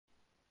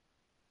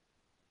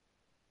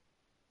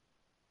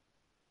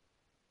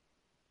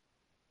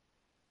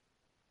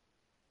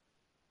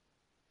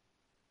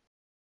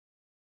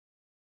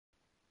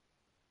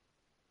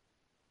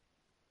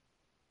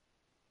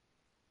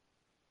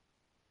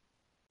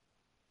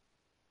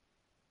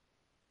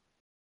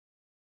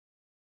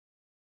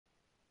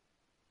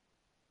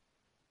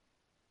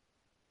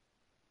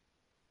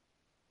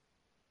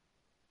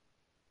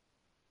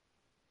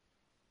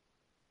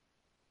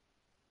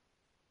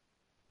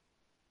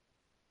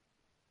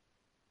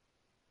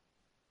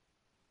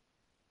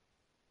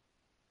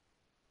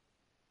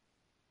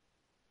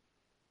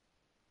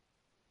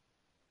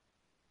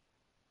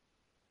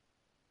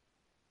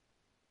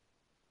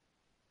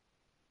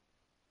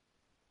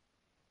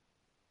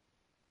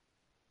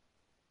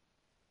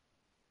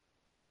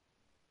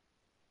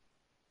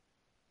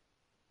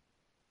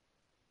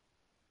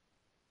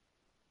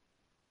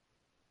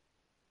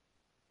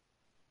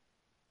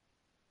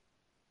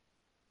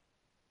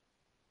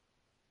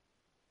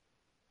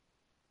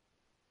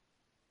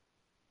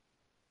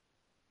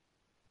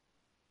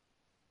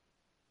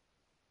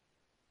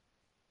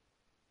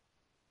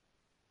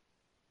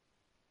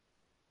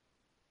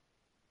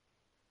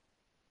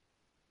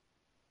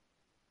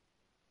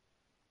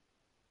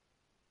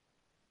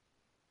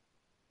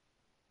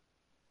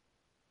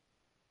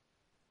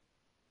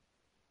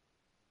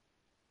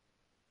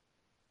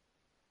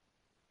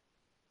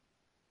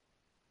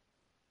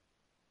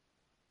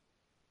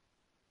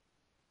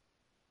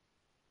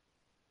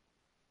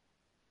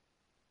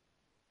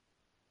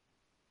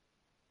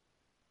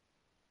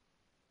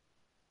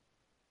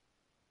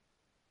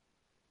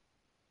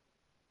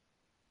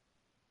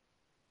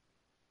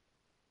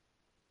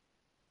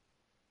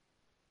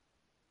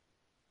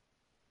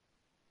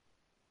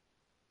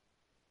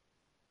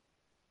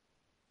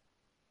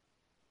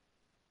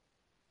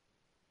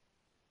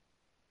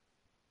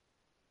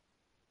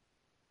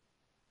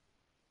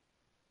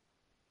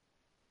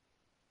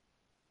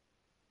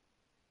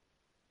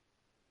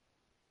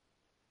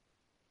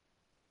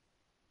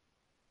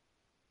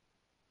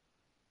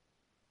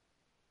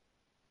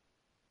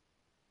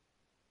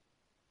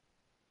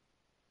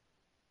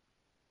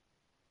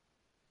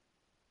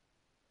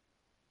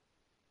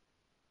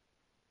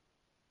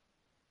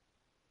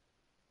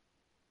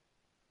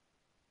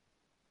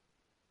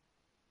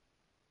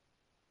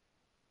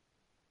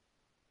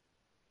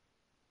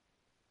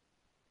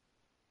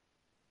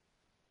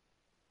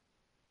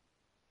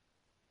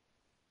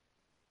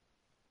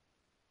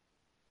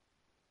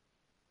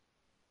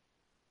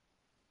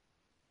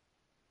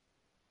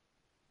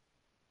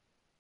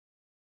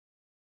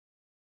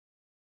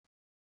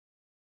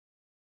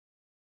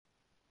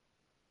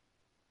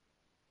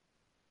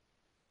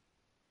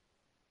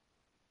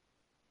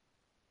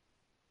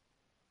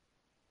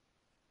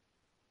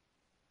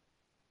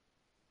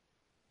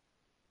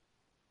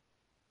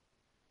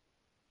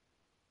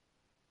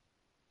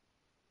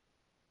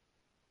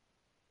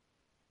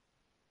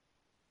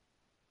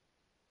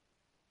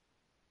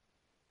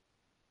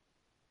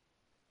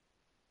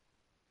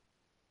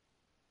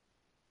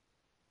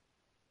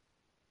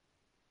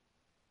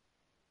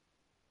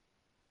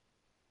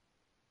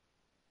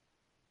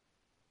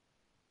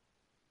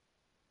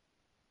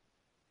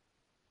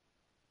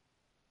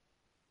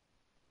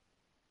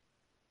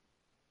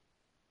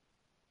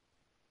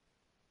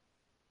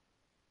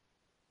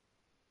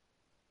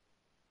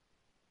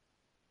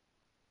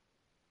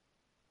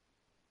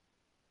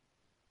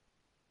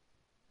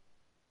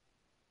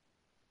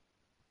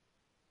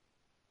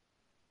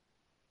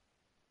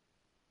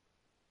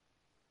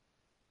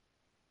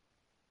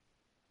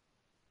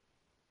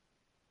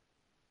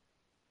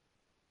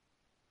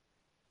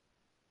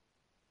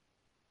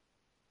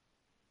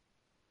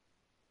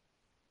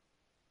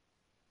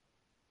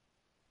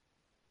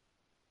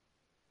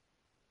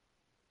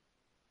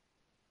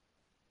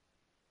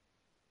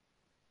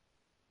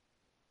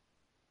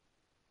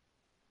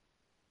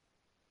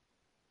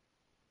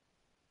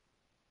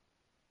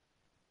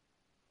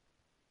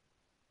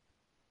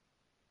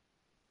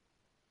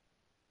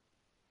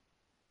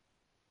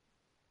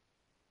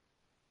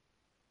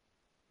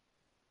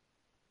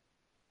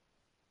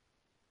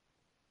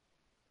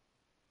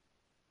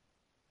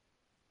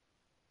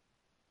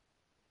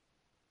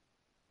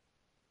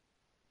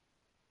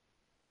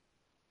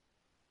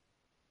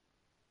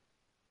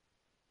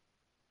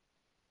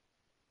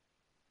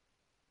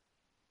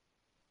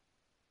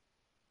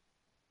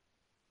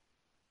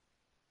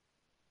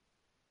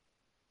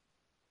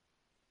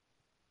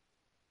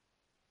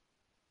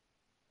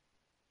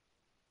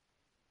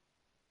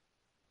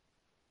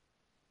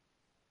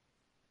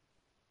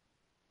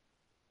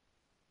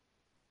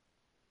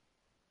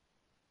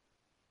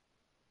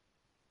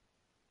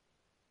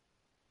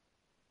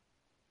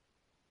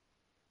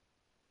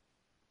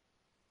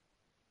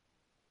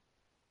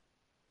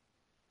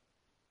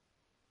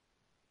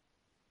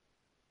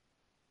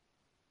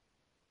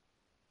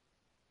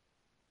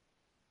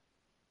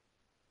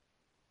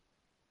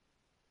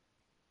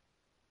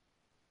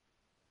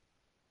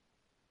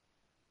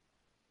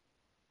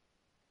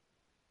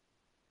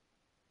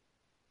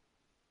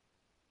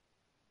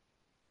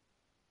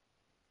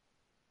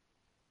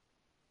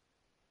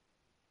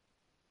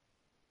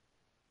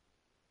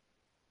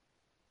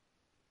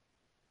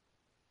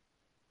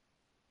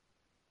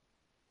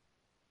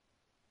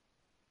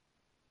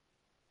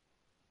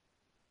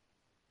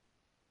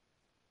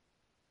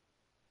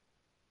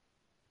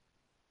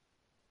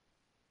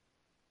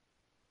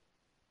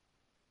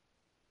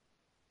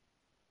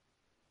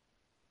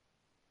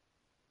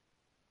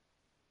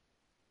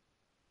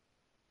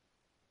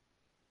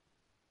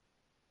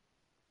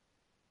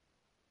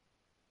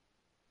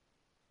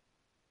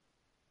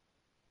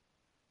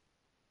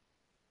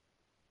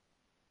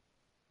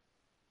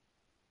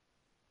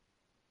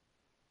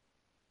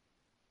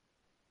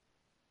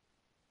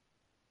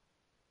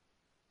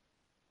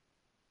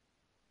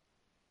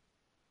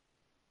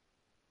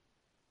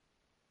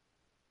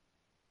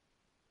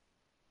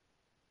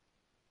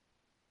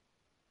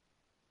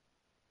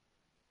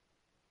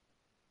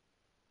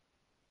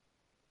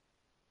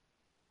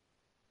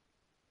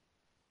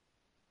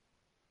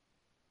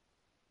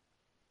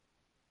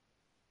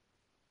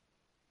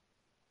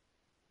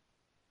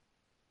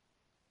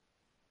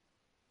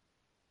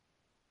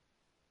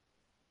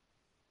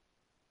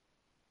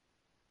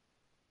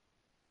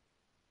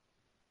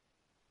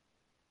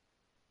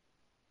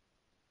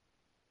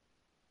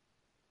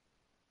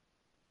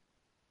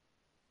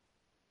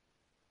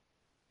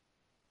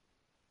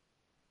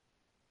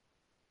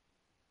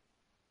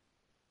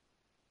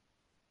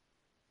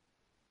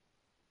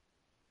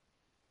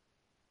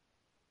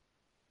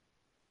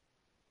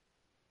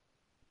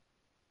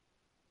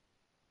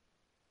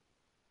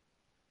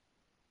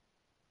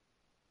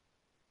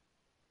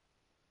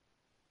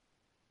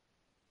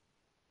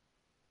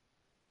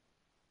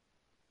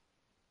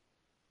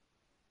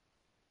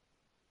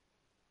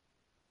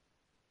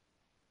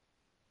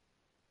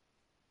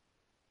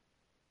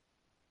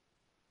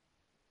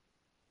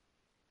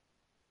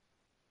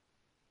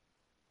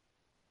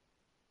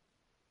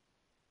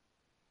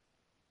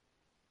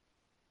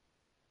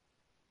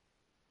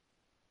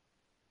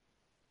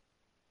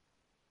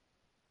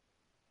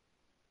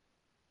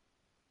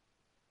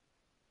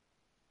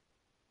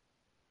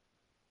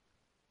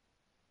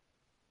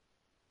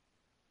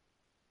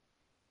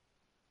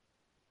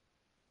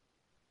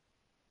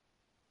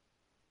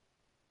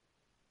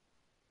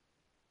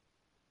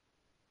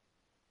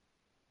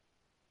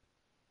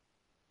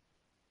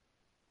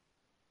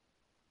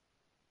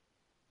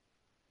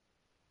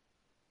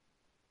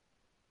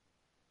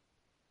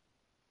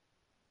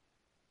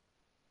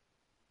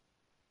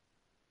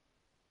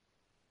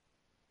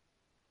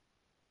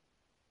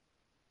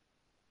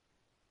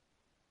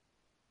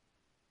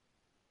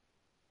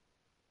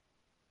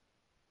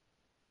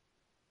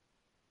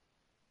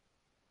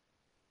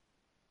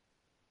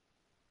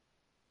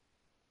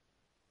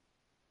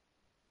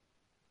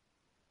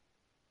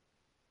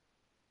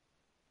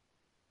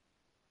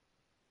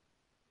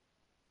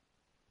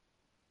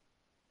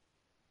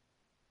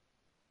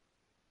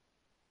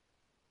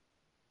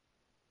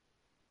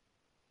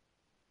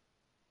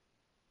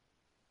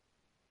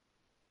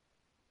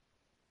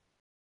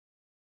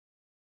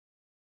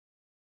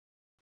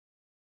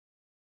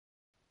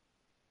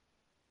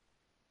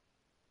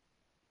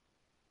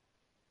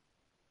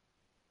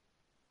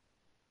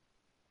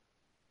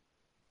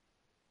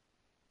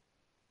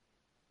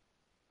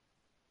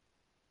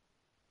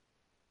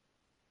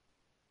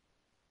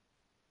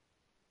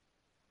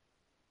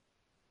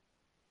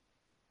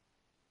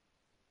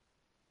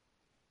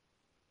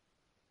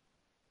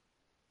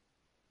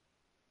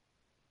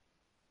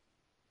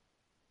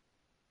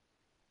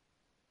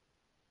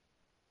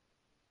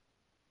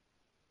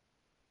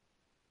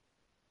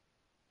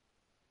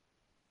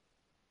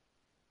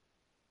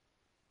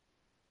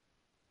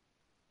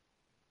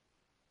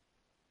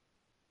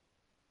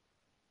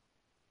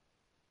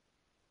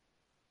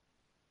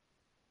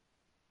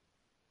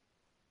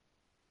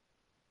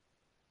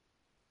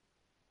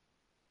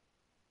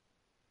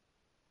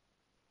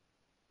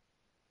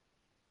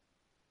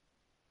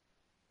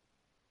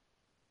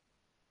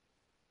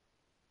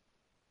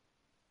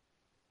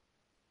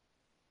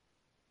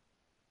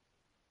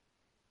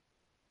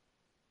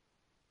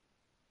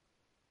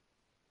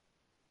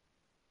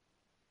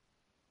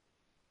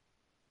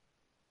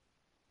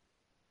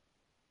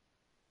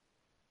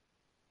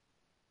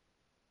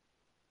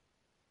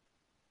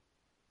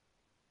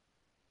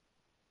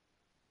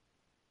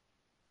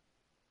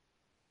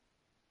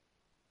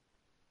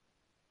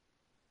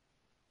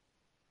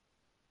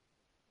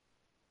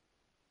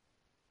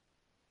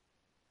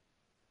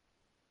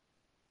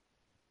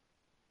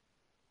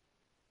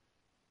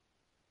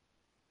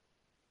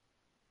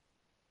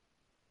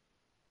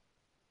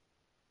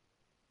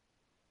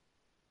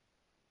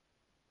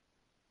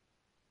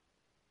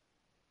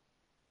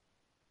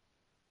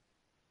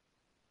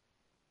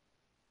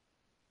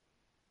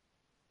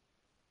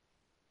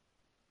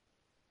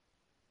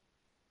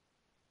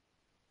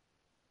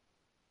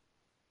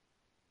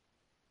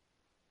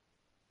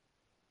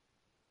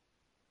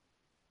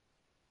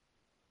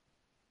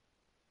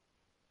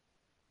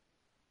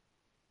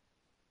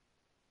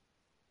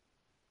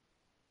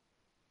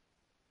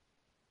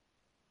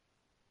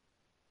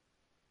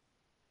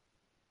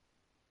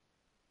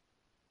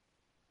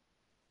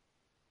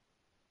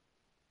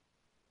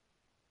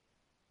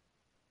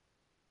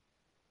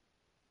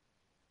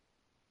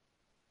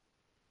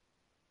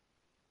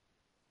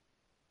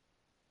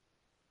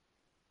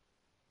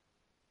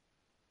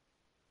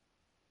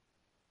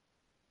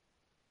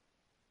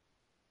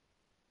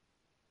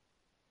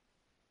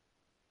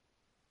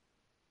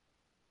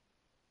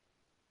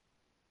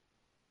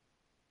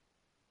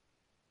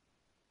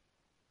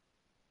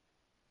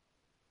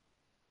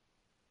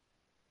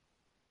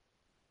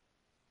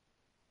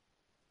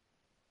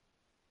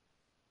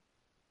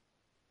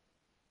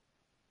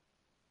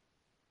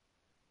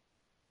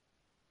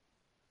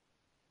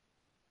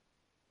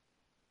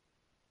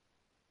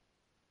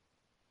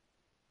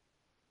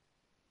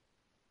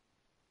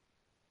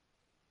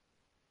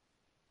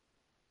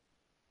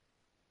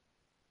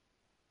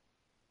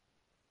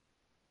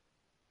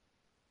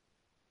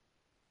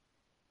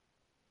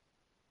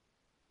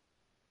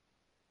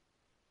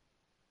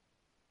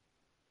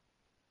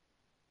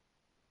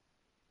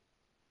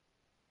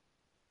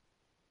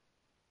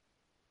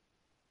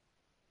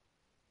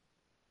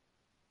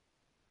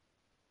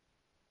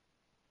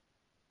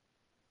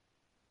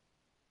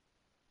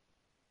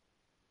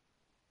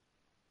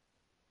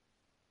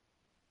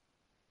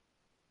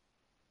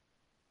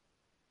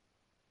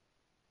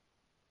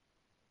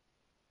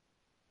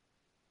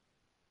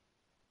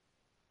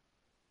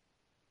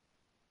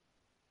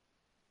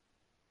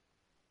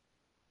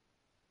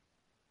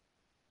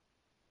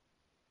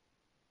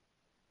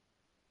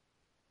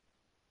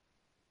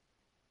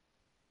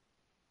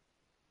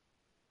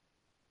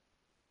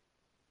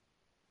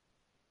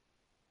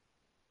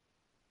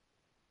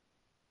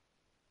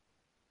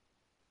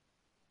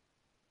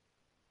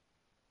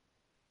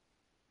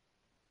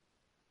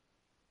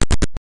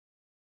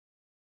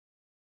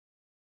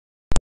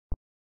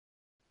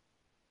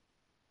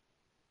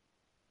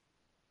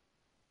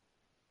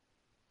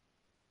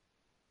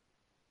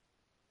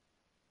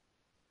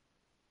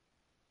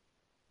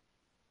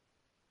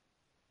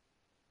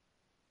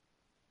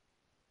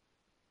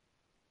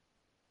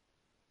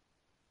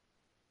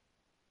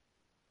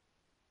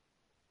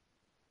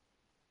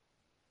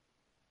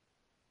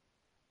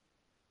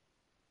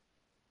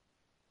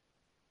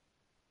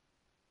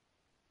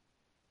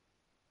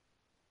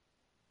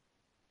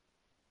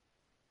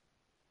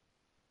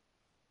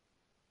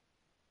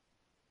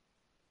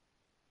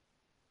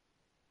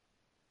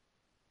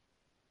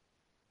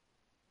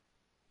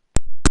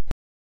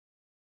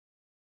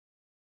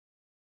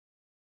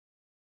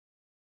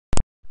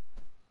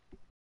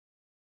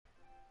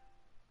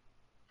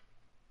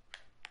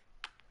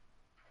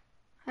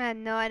I have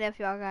no idea if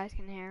y'all guys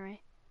can hear me.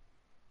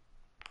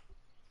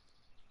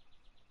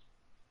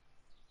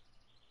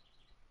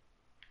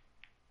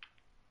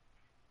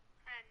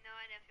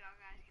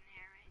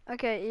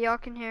 Okay, y'all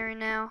can hear me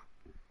now.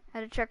 I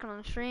had to check on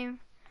the stream,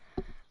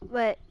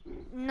 but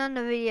none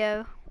of the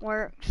video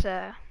works.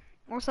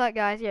 What's up,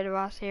 guys? Yeah, the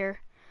boss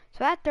here.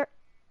 So I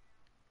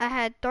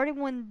had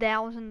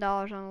 $31,000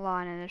 on the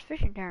line in this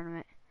fishing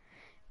tournament,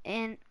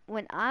 and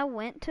when I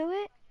went to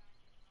it,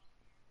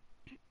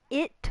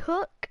 it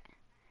took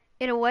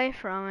it away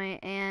from me,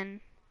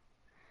 and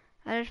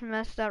I just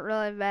messed up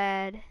really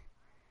bad,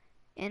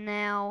 and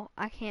now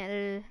I can't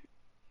do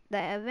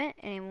that event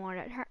anymore,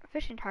 that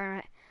fishing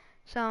tournament.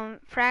 So I'm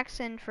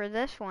practicing for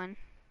this one,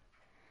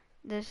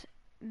 this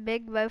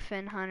big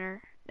bowfin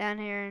hunter down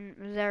here in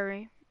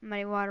Missouri,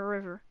 Muddy Water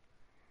River.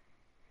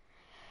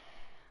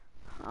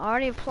 I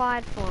already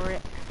applied for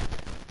it,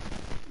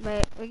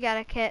 but we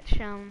gotta catch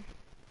some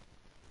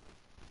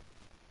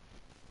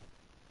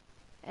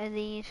of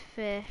these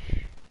fish.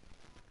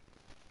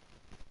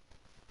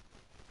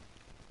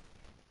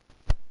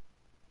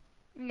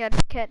 We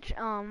gotta catch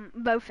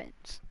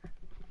bowfins,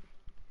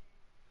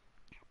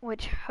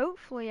 which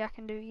hopefully I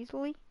can do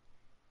easily.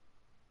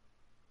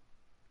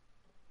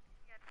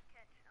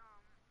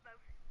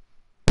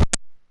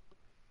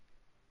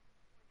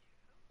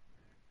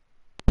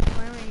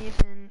 We're only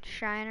using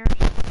shiners.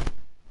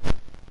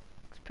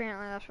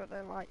 Apparently that's what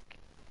they like.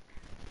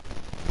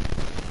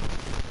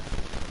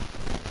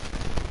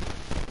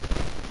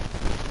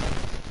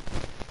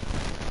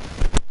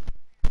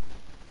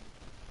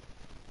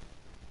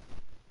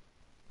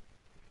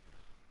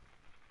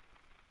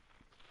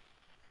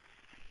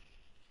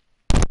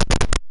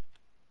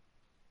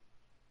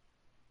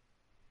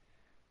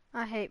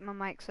 I hate my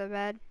mic so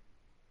bad.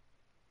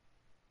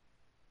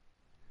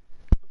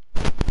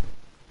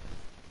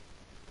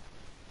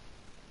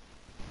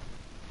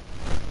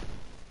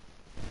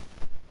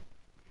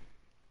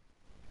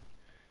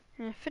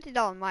 And a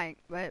 $50 mic,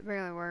 but it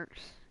barely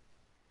works.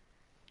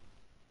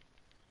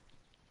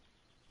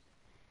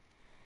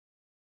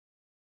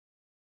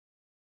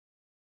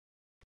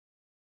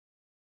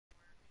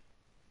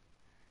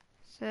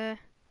 So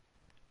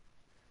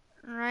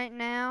right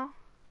now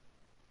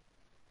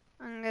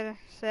I'm gonna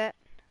set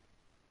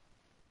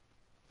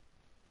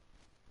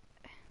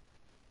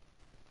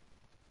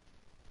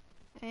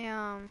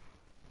a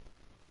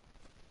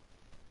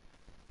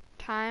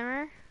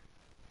timer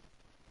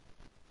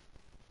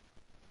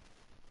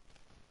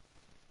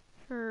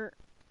for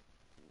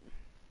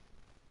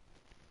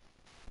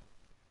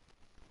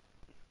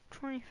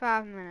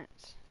 25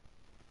 minutes.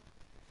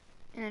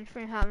 And in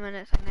 25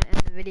 minutes I'm gonna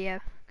end the video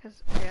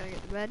because I gotta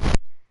get to bed.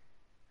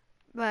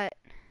 But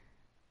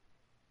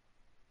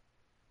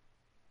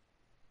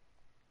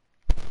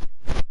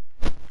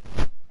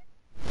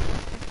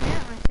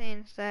apparently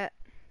seems that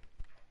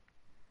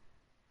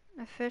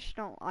the fish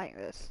don't like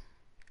this.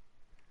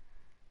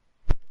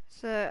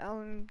 So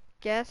I'm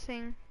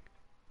guessing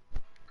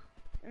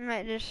I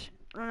might just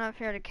run up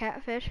here to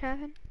catfish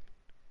heaven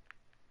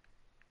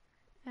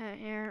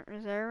here in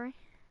Missouri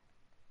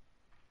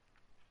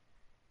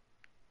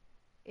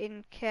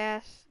and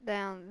cast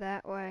down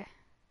that way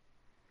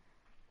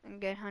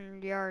and get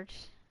 100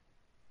 yards.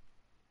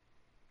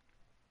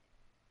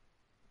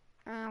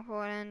 I'll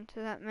pull it into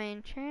that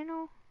main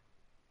channel.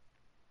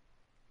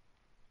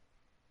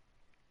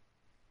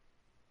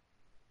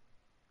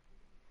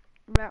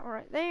 About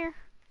right there.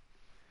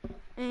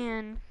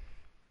 And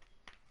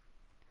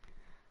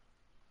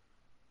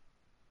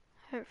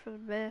hope for the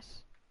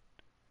best.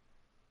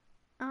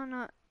 Oh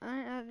no,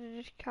 I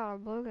just caught a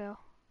bluegill.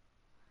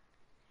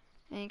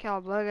 And you caught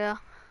a bluegill.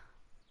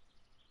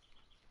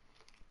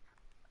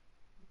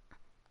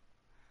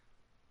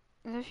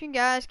 If you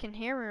guys can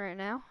hear me right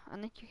now, I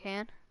think you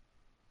can.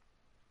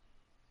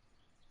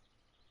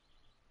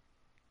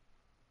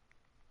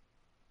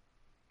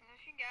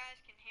 If you guys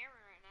can hear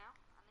me right now,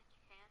 I think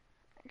you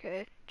can.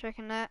 Okay,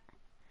 checking that.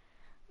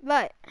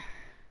 But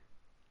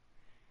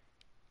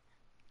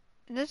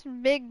this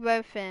big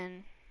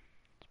bowfin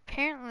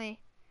apparently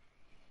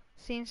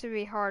seems to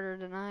be harder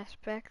than I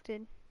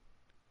expected.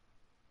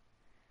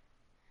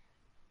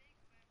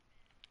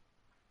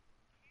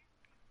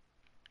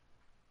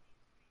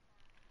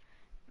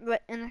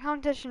 But and the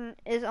competition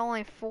is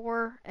only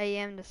 4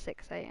 a.m. to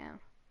 6 a.m.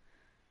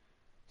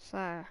 So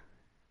I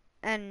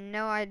had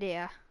no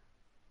idea.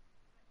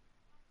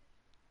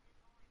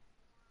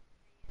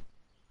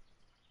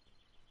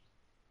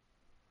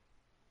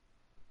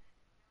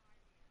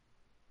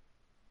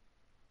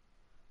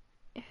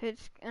 If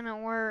it's gonna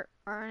work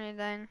or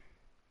anything.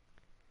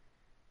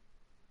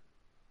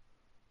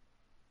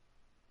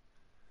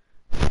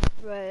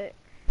 But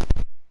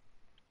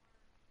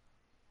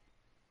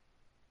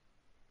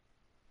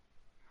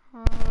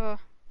I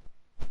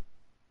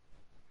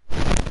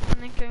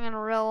think I'm gonna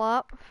reel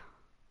up.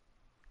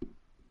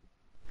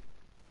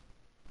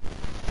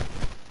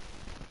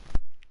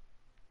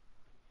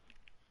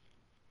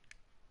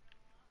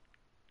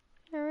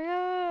 Here we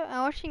go.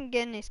 I wish you can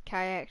get in these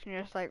kayaks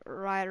and just like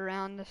ride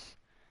around this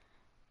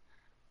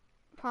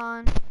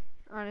pond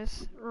or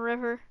this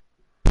river.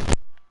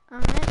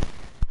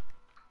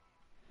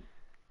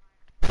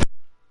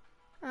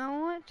 I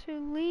want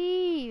to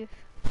leave.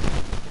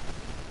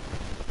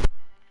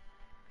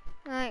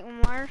 Like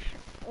marsh.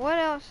 What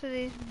else do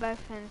these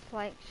bowfins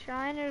like?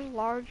 Shiners,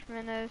 large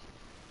minnows.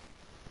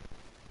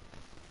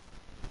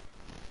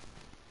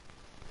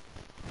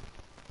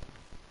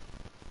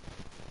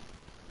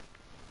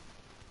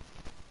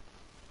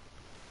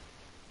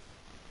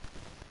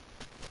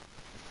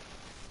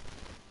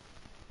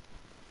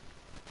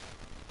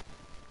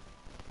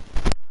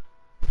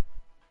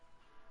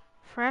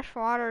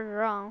 Freshwater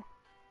drum.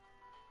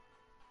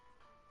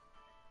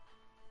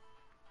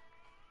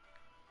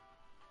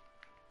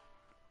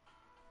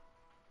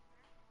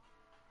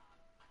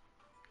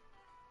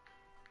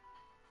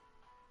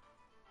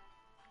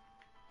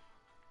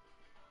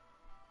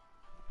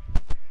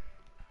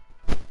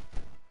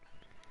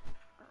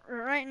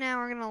 Right now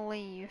we're gonna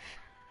leave.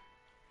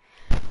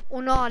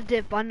 Well, not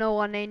dip. I know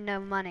I need no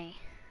money.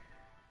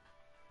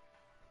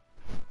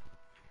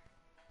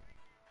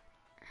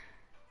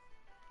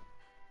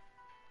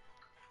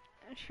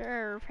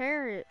 Sure,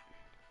 repair it.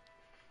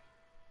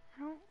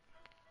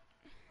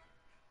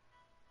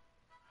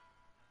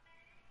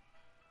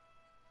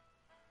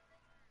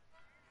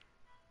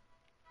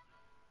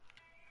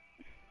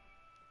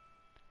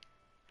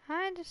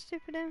 Hide the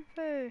stupid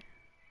info.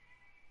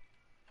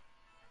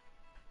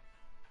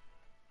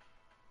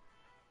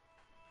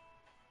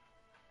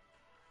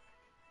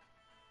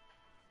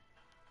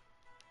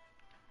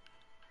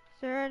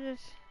 Sir,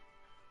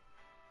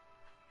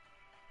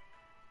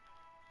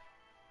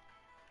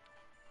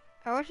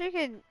 I wish you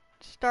could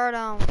start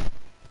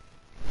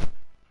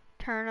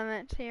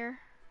tournaments here.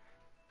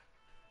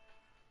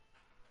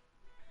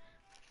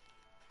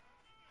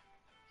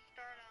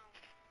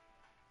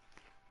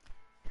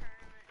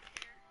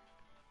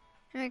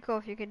 It'd be cool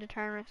if you could do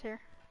tournaments here.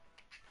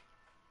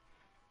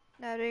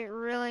 That'd be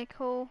really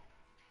cool.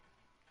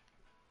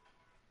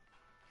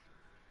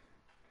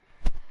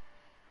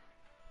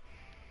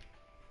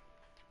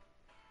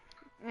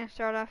 I'm gonna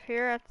start off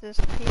here at this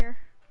pier.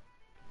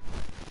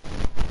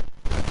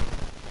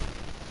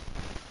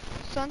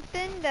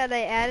 Something that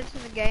they added to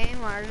the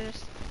game I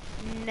just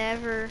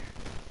never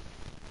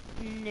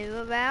knew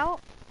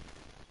about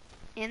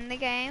in the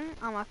game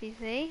on my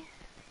PC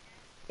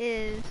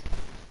is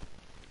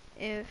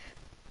if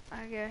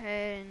I go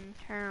ahead and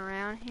turn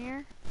around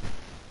here,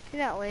 see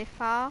that leaf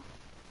file?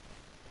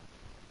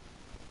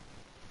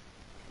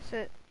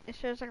 So it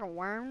shows like a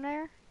worm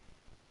there.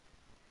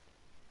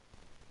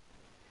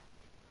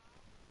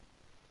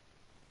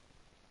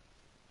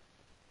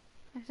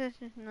 It says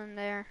there's none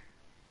there.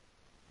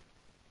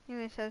 It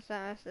usually says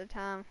that most of the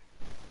time.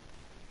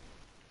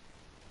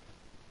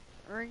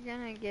 We're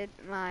gonna get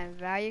my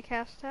value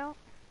cast out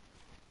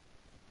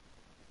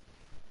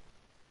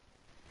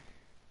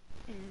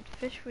and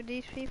fish with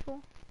these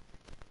people.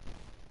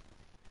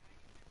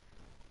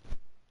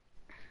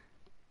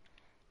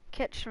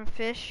 Catch some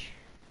fish.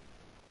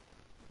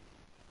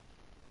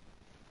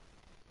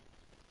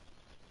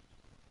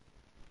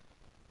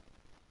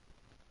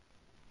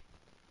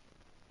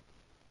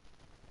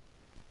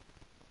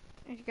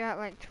 We've got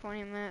like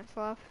 20 minutes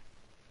left.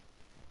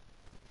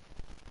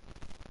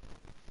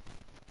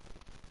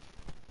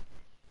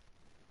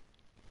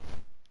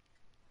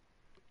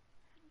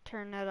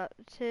 Turn that up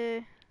to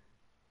 2.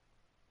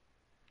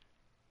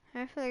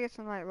 Hopefully get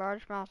some like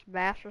largemouth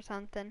bass or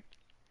something.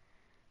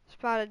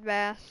 Spotted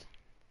bass.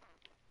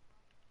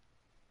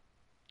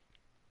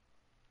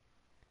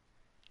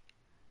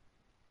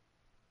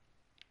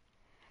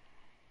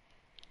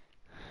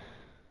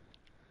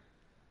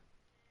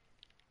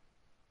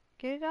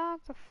 Get it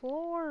off the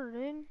floor,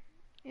 dude.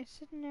 It's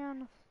sitting there on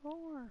the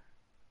floor.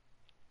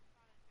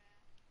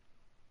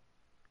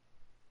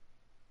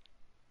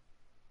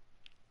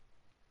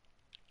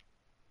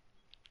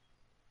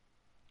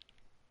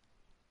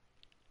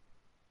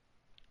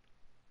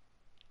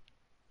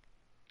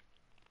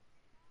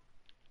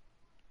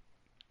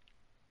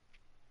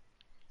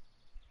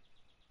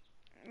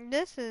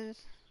 This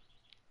is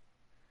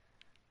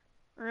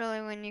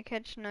really when you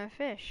catch no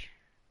fish.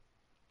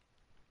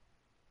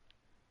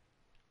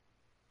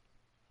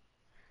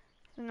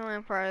 It's the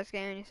annoying part of this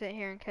game when you sit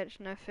here and catch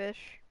no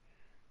fish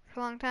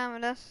for a long time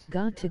with us.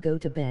 Got to go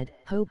to bed.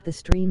 Hope the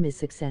stream is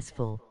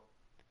successful.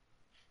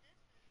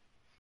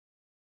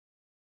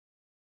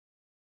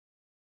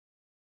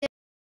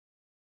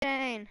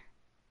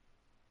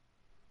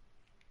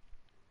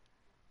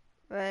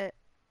 But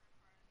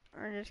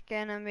we're just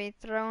gonna be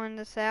throwing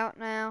this out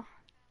now.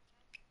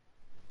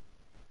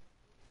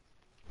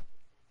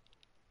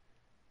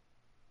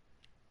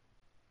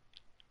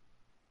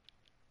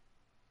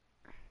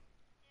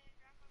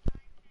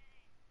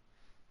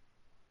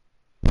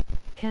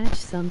 Catch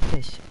some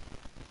fish.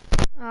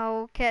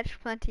 I'll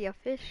catch plenty of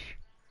fish.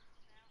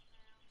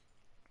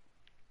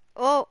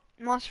 Oh,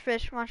 monster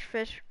fish, monster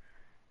fish.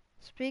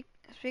 Speak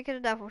of the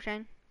devil,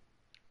 Shane.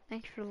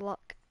 Thank you for the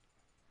luck.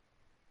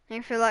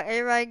 Thank you for the luck.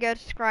 Everybody go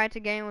subscribe to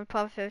Game with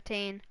Puff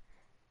 15.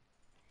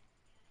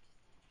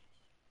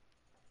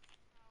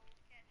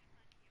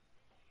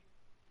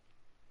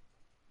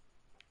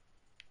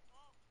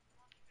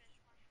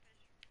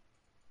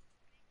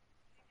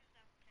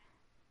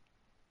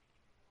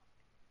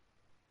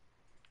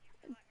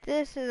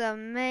 This is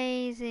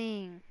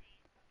amazing.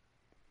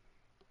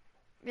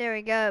 There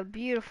we go.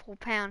 Beautiful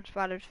pound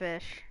spotted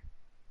fish.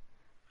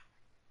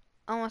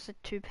 Almost a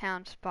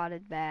 2-pound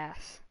spotted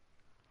bass.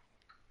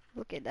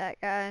 Look at that,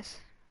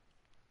 guys.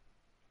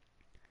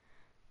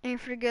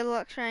 And for the good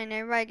luck train,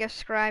 everybody go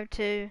subscribe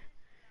to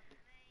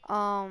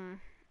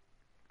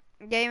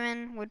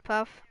Gaming with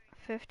Puff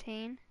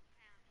 15.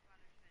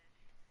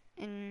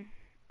 And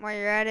while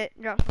you're at it,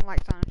 drop some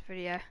likes on this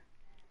video.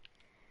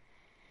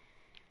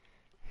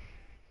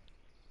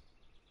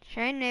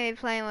 Shane may be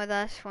playing with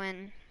us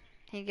when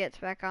he gets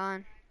back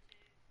on.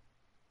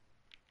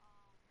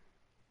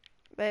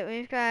 But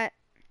we've got,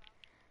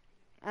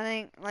 I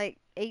think, like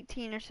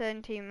 18 or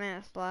 17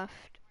 minutes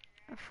left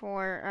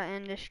before I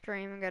end this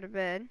stream and go to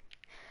bed.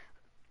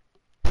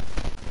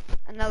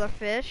 Another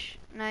fish.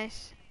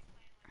 Nice.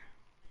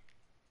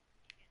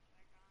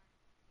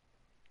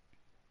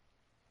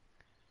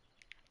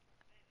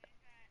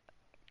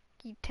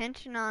 Keep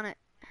tension on it.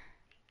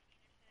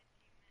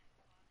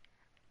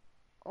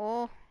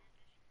 Oh.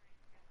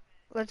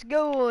 Let's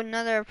go.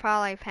 Another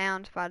probably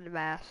pound spotted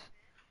bass.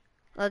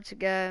 Let's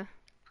go.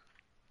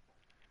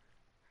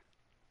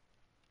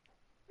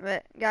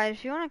 But guys,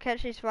 if you want to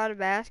catch these spotted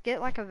bass,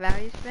 get like a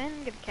value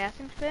spin, get a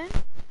casting spin.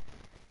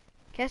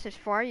 Cast as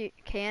far you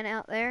can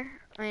out there.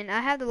 I mean,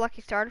 I have the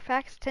lucky starter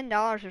packs.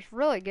 $10 is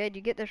really good.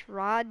 You get this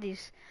rod,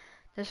 this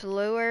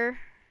lure,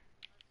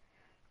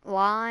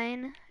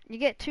 line. You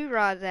get 2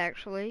 rods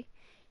actually.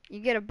 You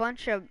get a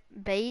bunch of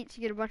baits.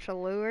 You get a bunch of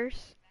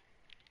lures.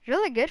 It's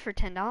really good for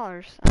 $10.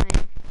 I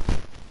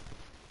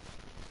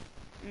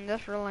mean,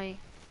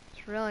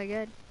 it's really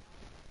good.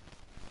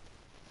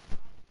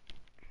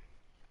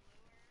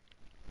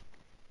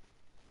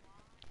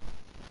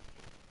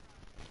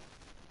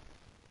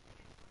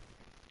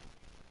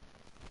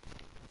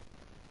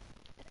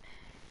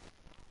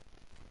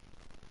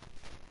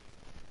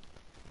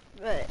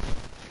 But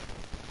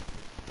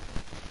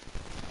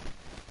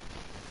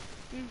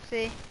you can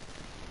see,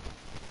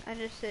 I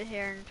just sit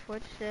here and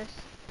twitch this.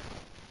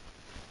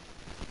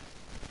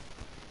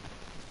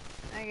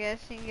 I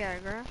guess you can get a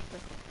grasp of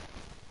it.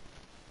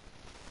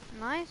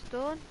 Nice,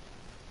 dude.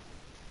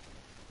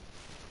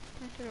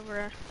 Nice little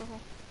grasp of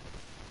it.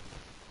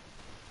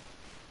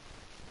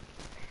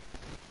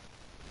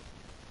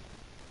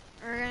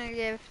 We're gonna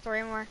give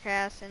 3 more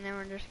casts, and then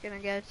we're just gonna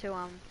go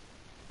to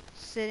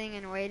sitting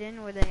and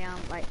waiting with a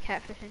like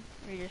catfishing.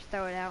 You just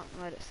throw it out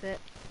and let it sit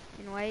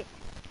and wait.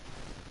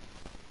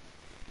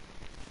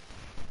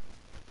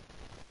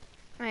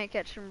 I might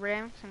catch some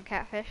brim, some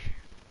catfish.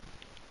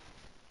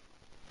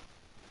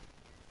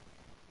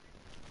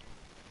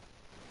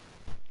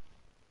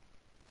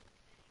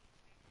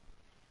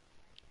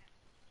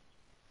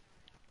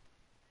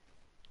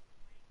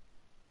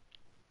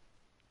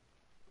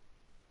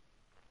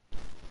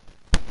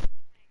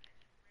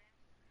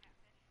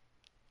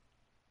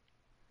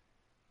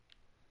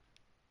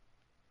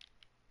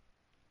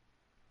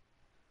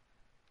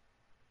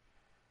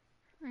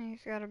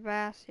 He's got a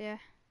bass, yeah.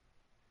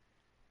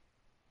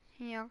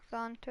 He hooked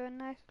onto a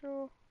nice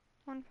little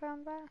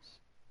 1-pound bass.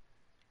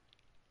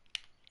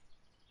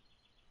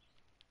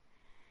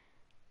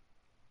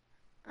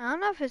 I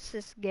don't know if it's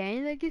this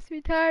game that gets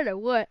me tired or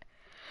what.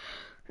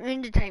 I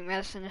need to take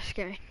medicine to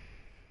get me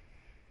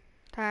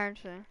tired,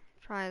 so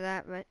try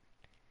that, but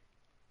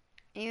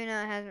even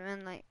though it hasn't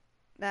been like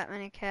that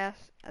many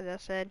casts, as I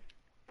said,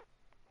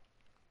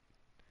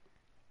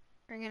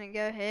 we're gonna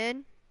go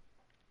ahead.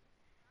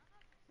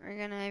 We're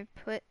gonna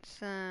put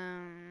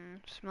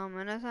some small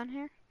minnows on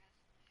here.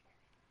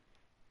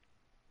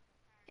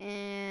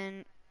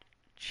 And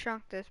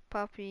chunk this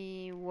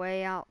puppy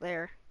way out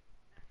there.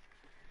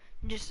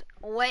 Just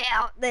way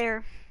out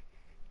there.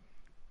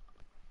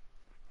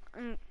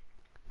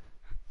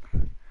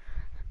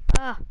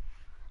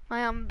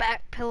 My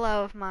back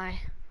pillow of my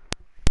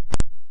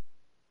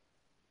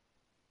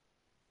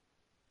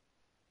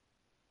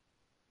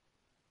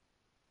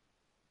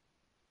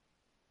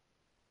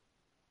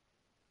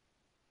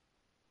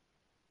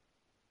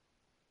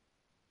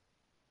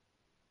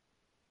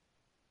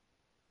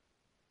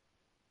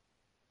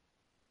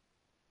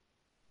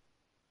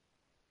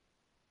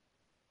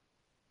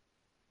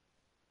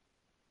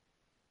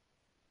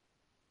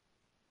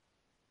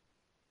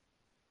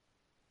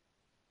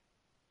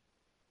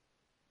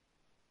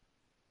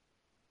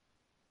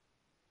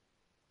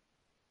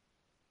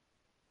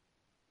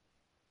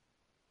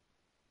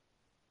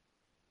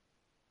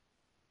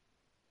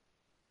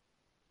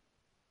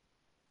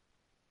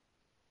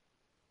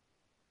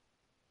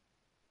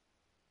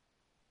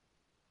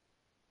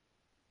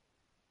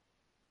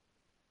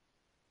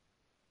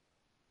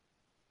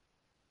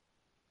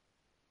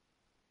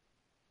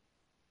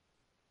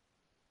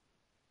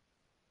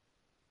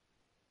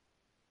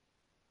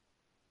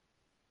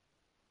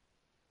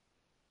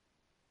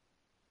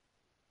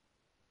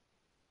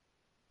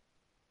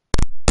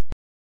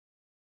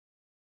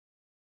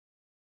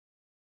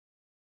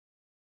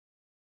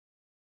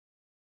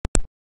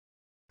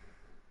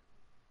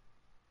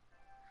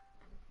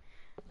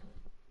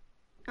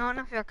I don't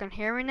know if y'all can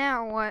hear me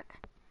now or what.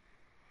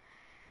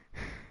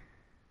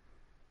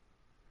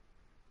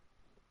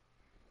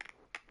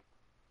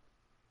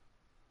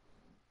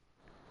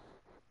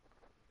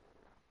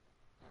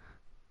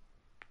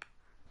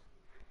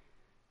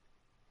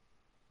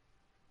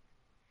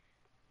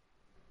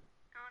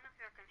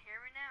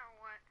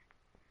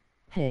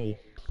 Hey.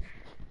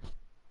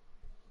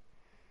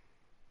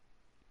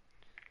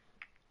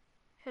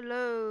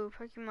 Hello,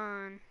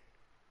 Pokemon.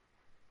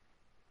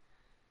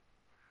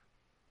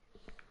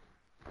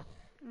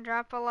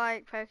 Drop a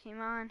like,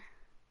 Pokemon.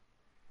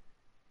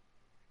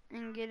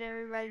 And get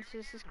everybody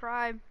to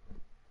subscribe.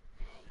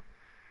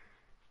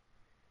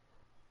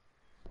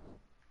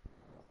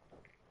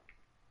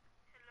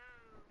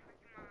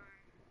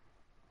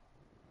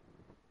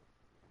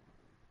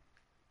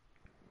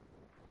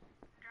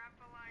 Drop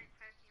a like,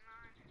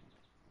 Pokemon.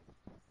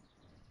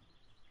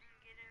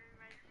 And get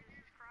everybody to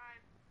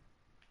subscribe.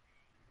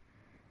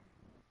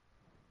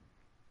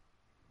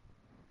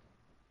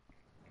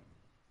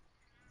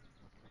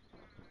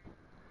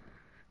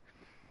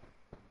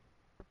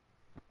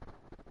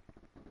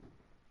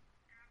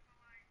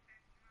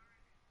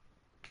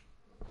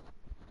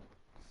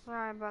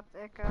 Sorry about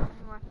the echo.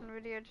 I'm watching the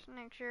video just to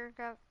make sure it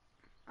got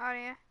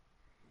audio.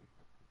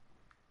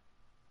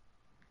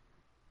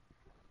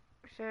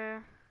 So,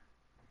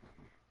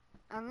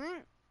 I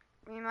think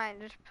we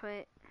might just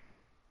put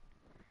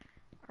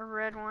a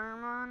red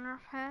worm on real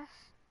fast.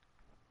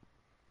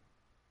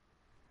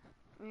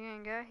 We're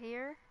gonna go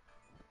here.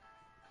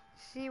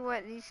 See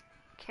what these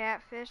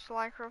catfish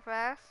like real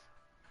fast.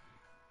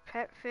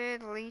 Pet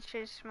food,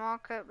 leeches, small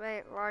cut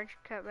bait, large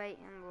cut bait,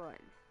 and blood.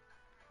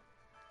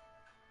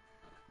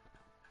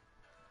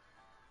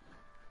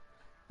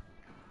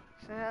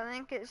 So I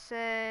think it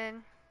said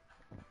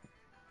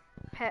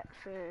pet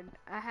food.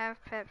 I have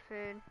pet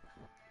food.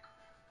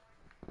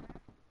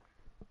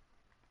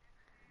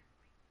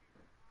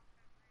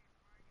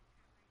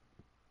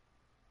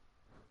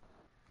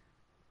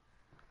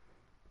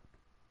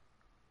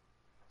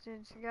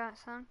 Dude's got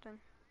something.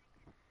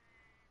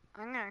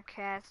 I'm gonna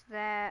cast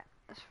that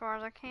as far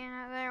as I can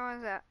out there. What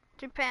is that?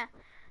 2 pound.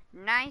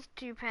 Nice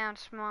 2 pound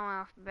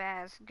smallmouth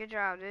bass. Good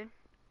job, dude.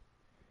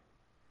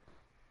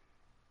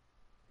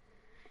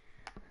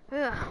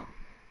 Ugh.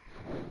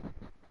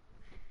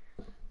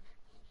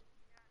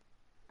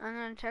 I'm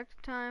gonna check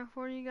the time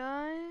for you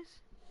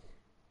guys.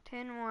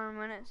 10 more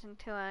minutes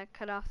until I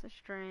cut off the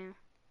stream.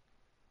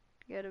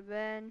 Go to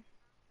bed.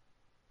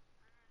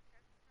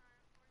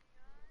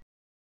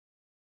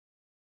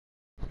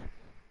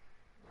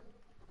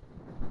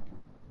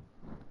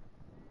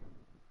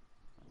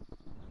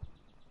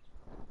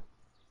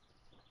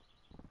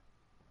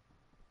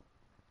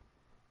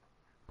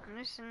 I'm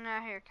just sitting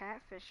out here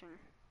catfishing.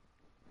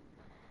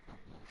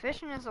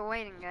 Fishing is a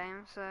waiting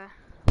game, so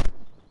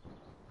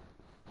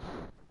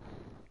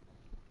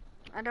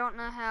I don't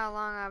know how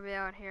long I'll be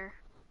out here.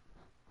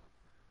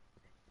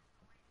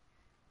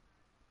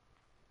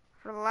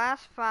 For the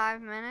last 5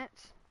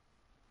 minutes,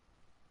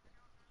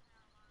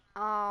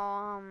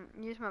 I'll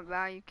use my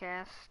value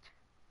cast.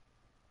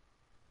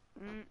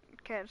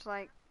 Catch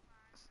like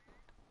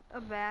a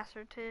bass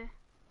or two,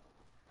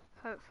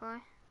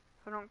 hopefully.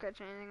 If I don't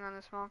catch anything on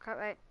the small cut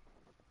bait.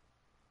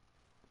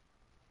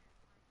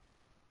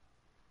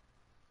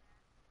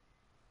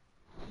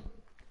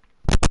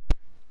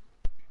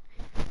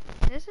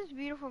 This is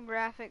beautiful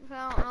graphics.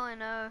 I don't really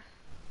know if,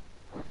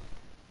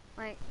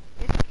 like,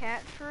 it's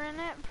capturing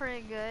it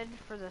pretty good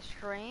for the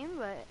stream,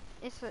 but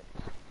it's a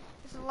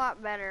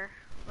lot better.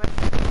 Like,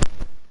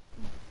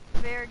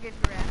 very good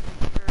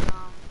graphics for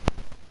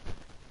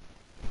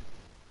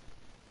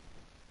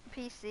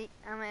PC.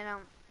 I mean,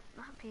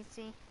 not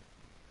PC,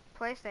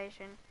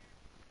 PlayStation.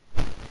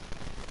 Cause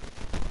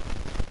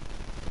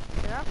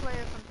I play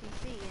this on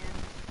PC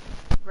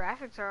and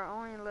graphics are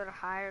only a little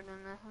higher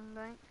than this,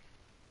 I think.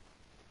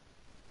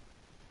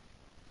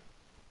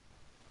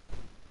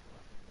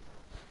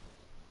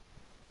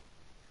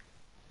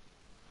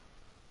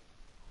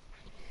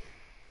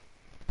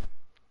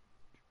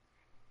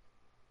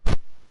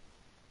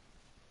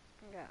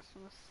 Got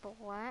some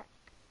slack.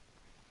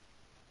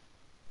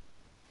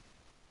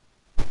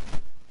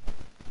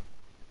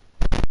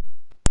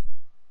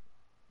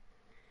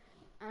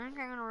 I think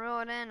I'm gonna reel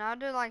it in. I'll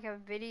do like a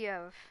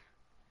video of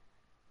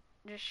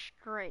just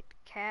straight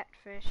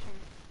catfishing.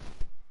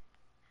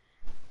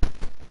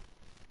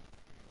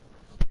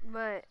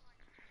 But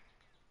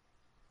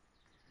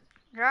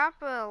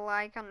drop a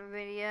like on the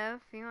video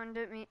if you want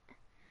to do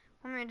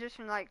want me to do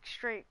some like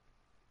straight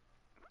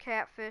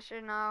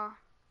catfishing. I'll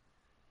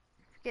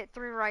get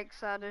 3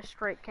 likes. I'll do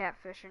straight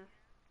catfishing.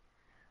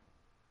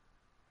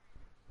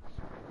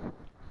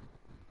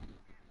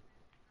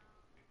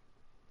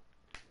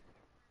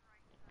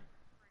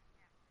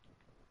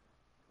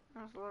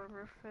 There's a little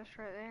roof fish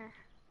right there.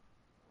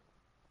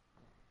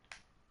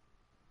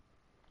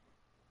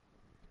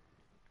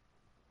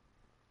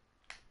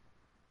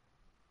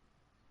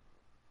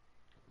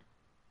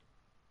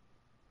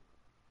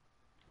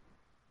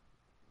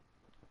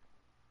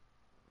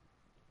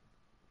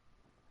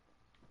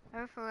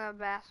 Hopefully a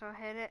bass will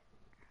hit it.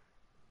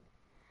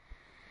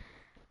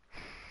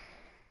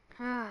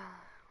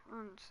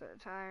 I'm so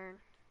tired.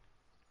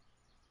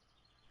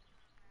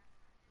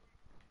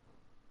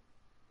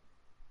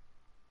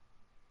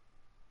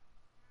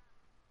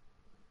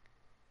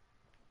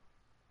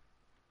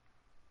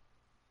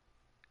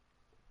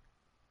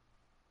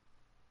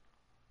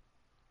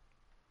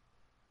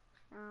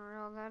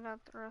 that out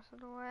the rest of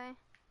the way.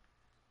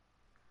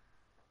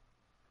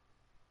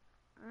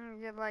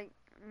 And get like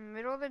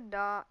middle of the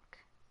dock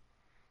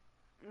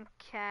and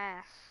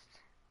cast.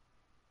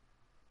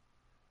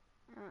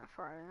 I'm not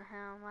far in the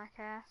hell my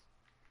cast.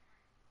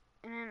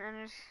 And then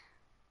I'm just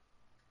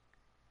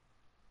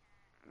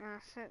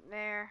gonna sit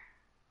there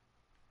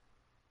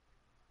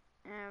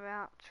and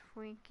about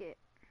tweak it.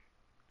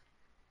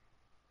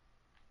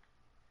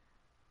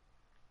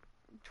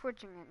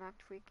 Twitching it, not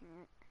tweaking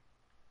it.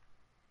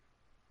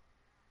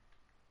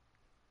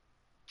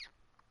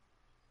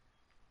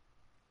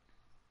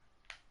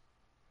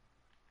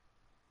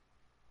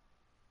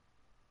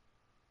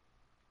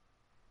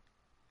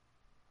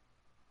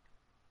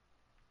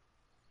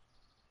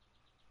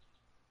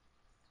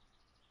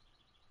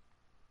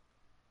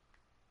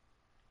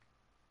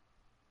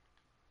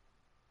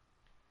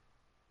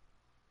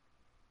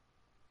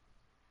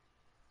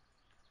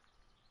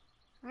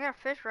 We got a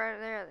fish right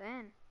there at the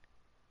end.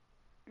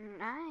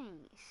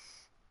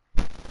 Nice.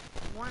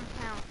 1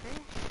 pound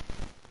fish.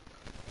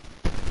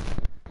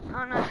 I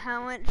don't know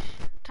how much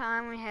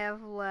time we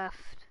have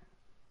left.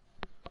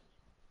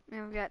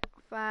 We've got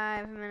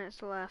 5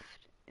 minutes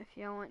left. If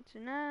y'all want to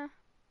know.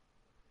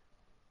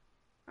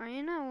 Or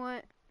you know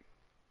what?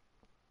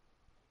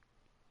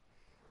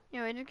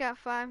 Yeah, we just got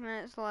 5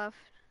 minutes left.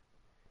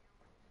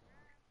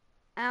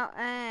 I'll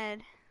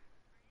add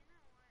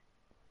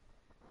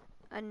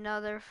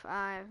another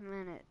 5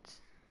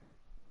 minutes.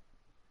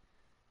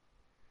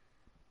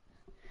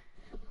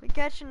 We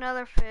catch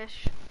another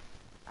fish.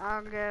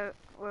 I'll go.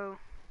 Whoa.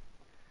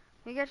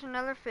 We catch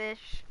another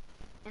fish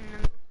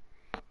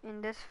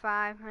in this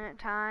 5-minute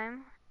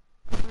time.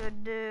 We'll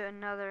do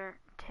another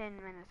 10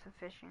 minutes of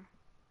fishing.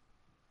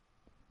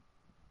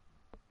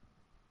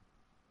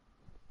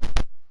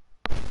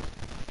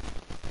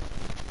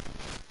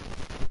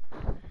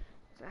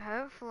 So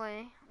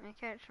hopefully we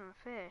catch some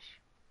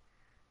fish.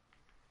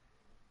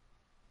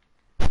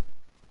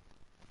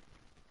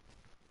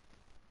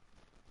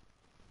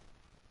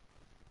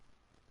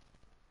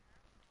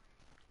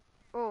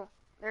 Oh,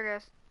 there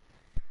goes.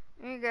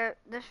 There you go.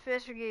 This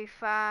fish will give you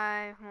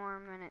 5 more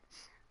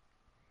minutes.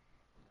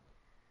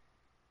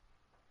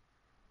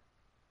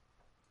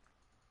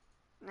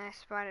 Nice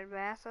spotted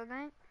bass, I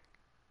think.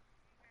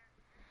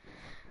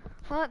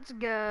 Let's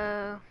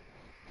go.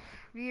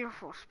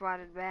 Beautiful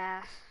spotted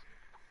bass.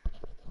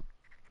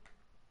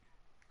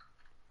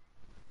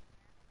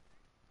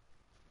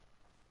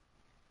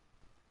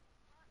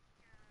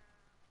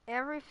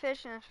 Every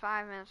fish in this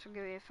 5 minutes will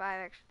give you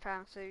 5 extra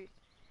time, so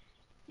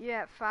you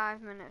have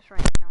 5 minutes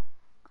right now.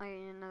 I'll give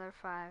you another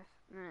 5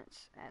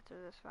 minutes after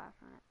this 5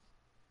 minutes.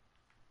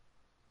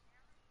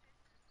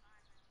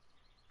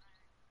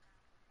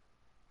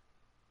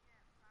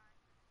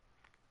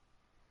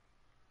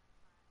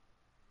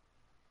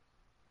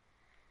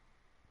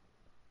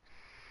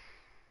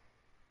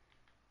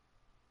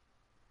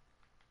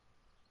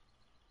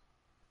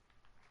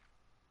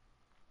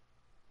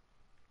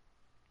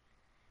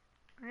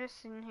 I'm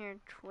just sitting here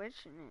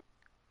twitching it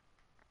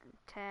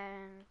a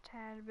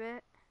tad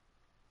bit.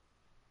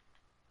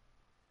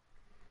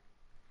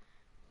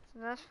 So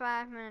that's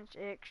 5 minutes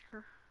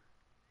extra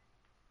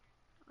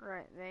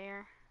right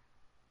there.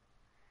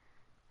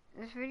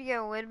 This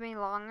video would be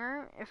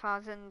longer if I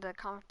was in the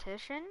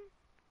competition,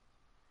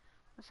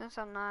 but since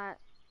I'm not,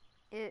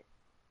 it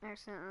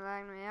accidentally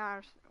lagged me out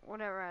or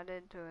whatever I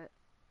did to it.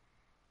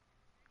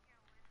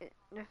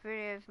 This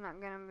video is not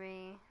gonna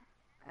be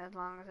as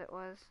long as it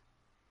was,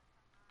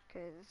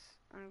 cause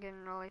I'm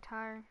getting really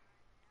tired.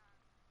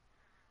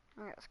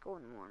 I got school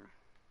in the morning.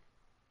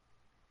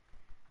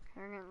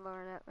 Okay, we're gonna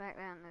lower that back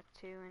down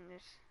to 2 and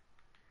just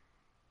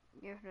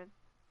give it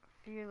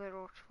a few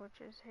little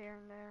twitches here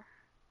and there.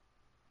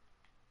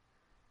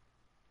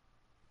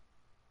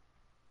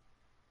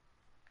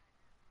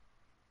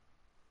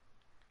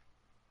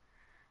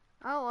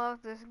 I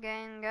love this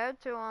game. Go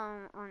to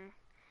on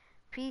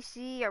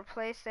PC or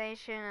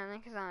PlayStation. I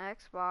think it's on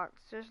Xbox.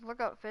 Just look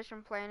up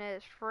Fishing Planet.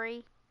 It's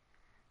free.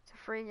 It's a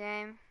free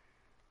game.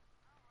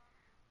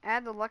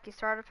 Add the Lucky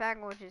Starter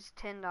Pack, which is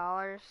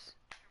 $10,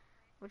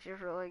 which is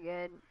really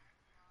good.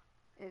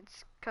 It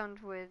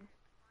comes with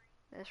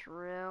this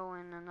reel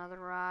and another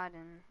rod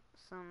and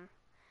some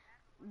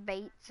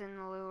baits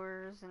and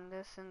lures and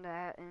this and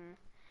that, and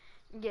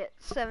you get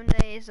 7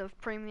 days of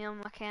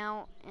premium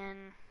account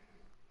and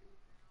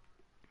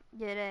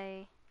get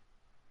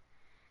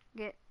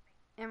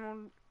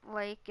Emerald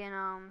Lake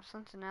and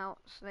something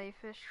else they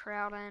fish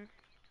trout in.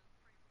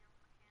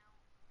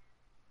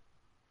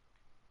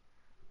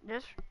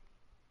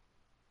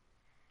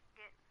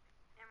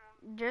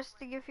 Just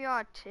to give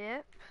y'all a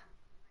tip,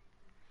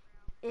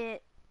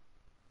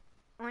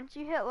 once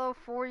you hit level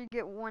 4, you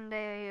get 1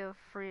 day of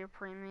free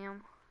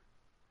premium.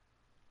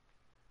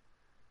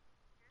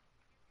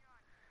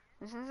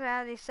 And since I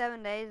have these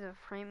 7 days of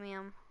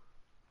premium,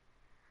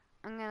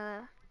 I'm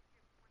gonna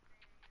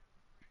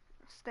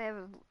stay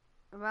up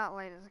about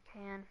late as I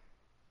can.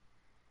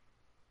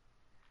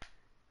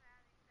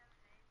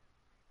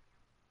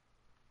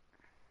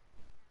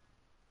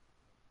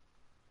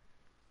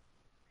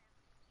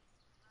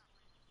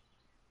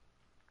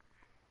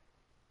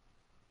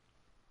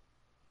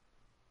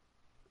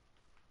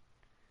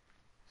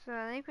 So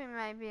I think we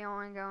might be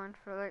only going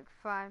for like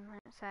 5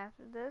 minutes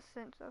after this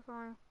since I've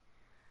only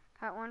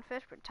got one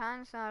fish, but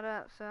time's not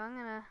up, so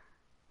I'm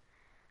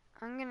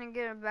gonna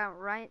get about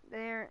right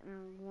there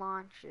and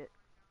launch it.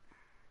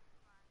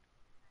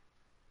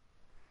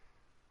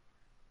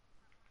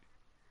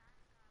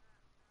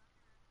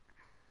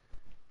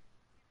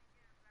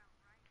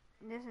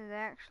 This is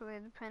actually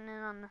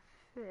dependent on the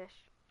fish.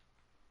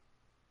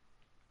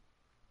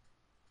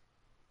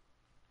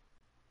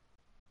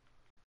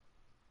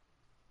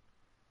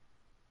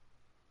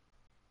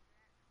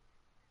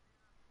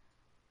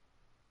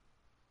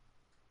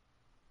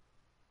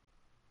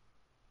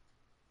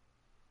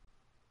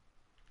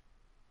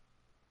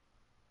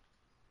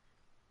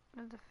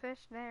 There's a fish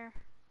there.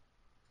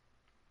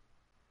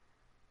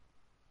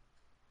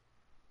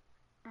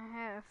 I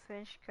had a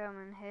fish come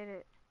and hit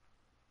it.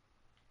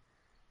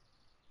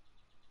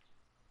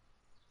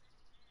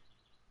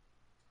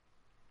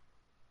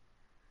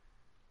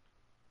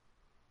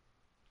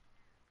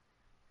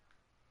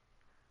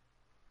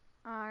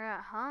 Oh, I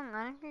got hung.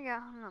 I think I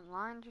got hung on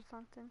lines or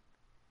something.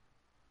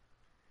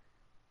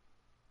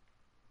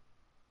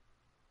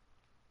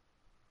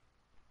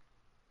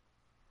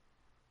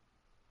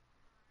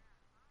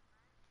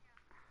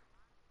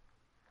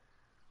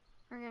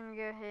 We're gonna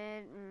go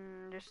ahead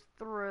and just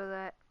throw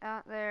that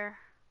out there.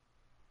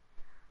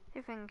 See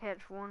if I can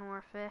catch one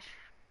more fish.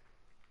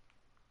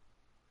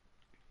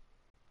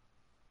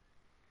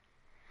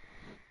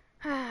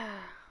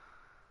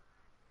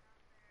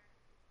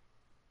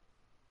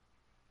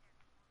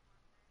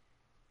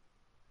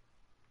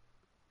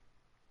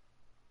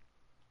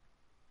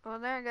 Well,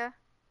 there we go.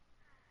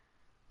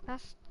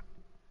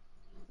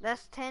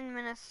 That's 10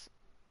 minutes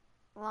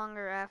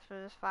longer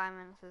after this 5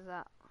 minutes is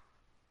up.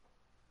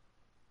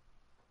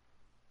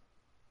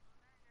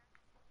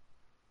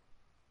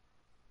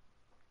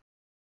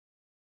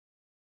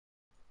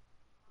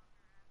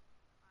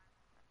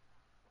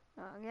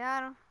 Oh,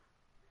 got him.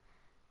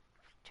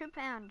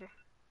 2-pounder.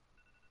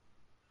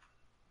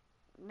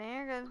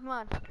 There goes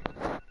my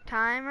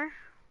timer.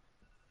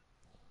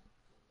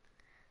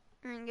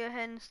 And go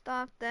ahead and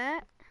stop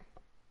that.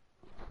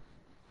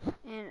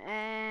 And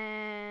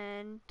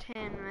add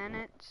 10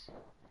 minutes.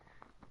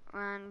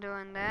 While I'm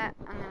doing that,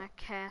 I'm gonna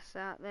cast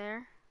out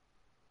there.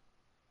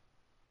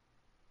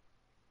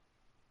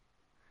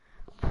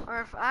 Or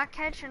if I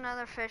catch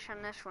another fish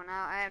on this one,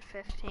 I'll add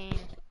 15.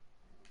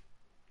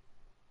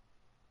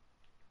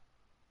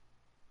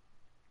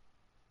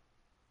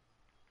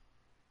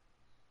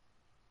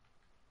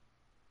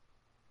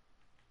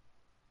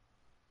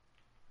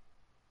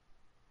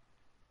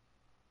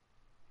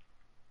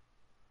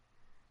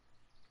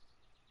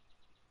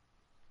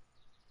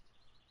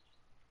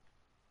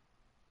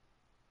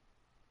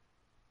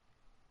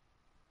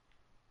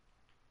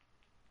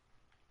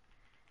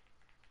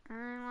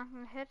 Anyone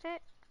can hit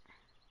it?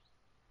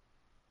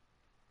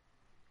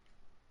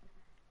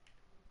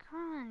 Come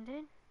on,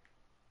 dude.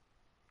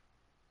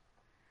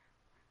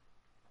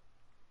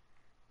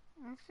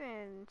 This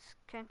is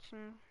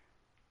catching.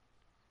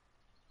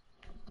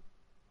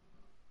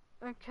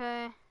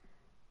 Okay.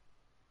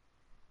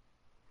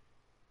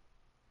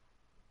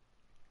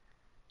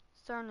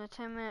 Starting the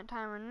 10-minute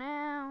timer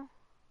now.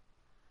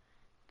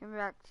 Get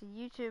back to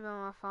YouTube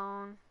on my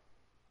phone.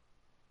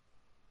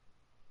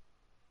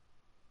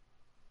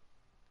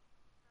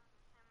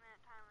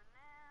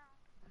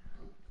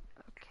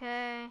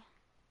 Okay.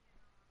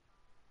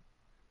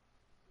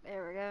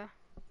 There we go.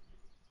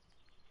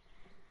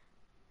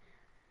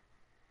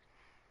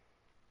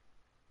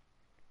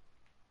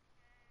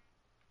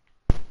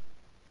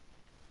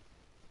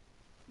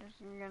 Just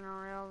gonna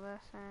reel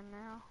this in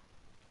now.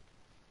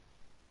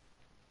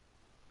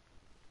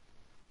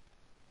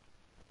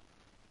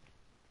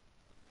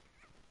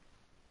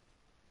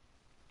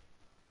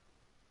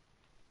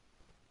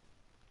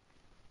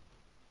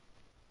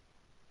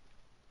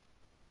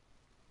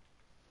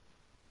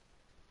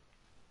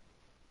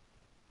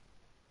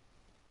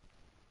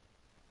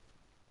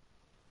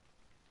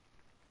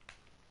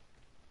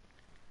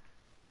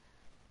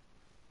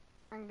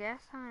 I guess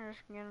I'm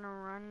just gonna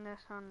run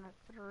this on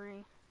the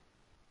 3.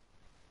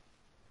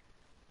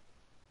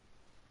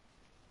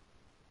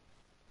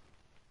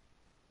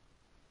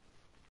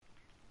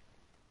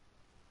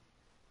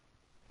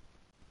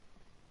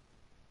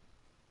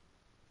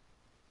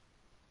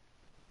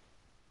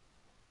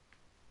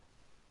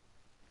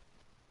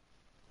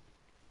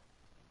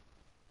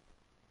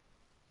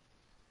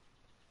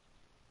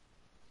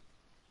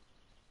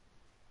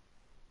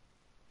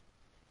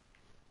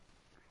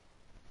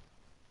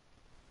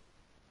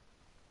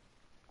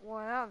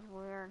 Well, that was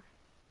weird.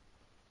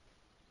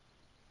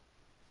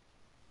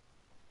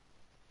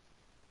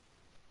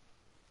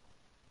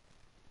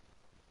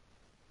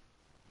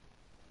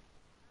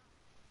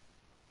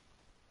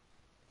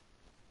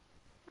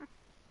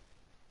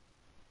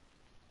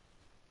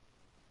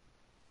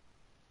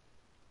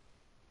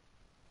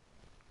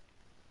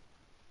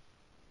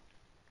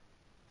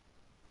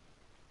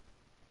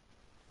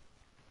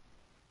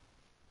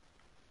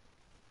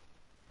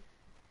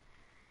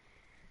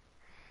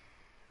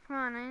 Come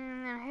on, ain't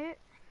even gonna hit.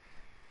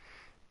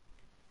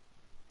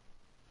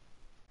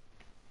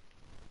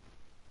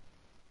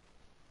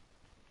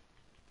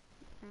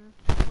 And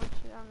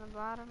switch it on the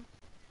bottom.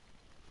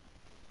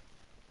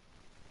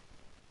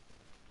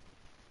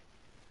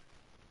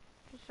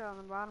 Just show on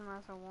the bottom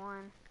as a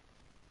 1.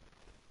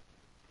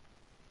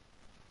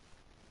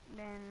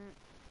 Then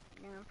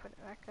gonna put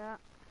it back up.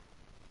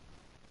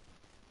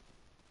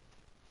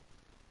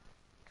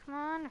 Come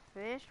on,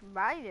 fish,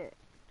 bite it.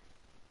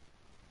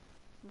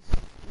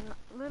 It's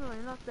literally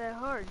not that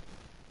hard.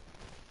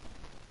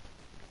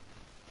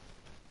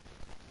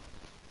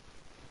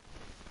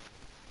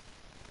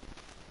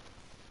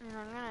 And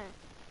I'm gonna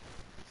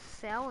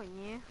sell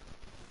you.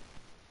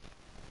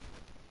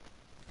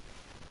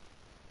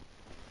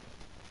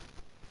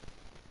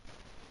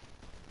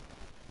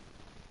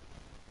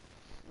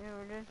 So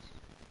we're just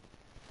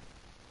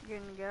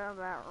gonna go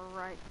about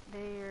right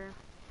there.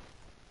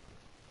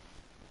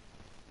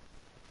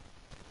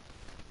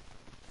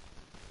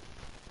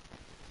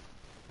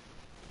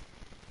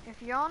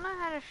 If y'all know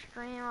how to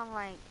stream on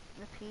like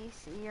the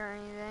PC or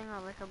anything,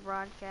 or like a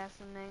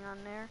broadcasting thing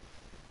on there,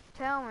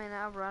 tell me and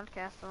I'll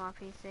broadcast on my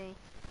PC.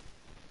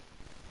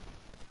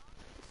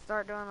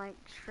 Start doing like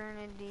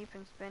Streaming Deep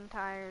and Spin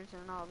Tires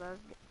and all those,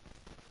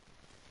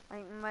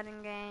 like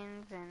mudding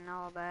games and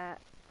all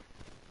that.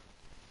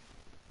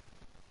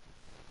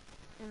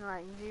 And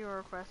like Zero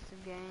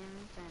Requested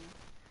Games and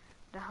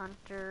The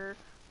Hunter.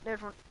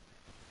 There's one.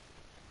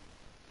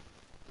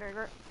 There you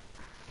go.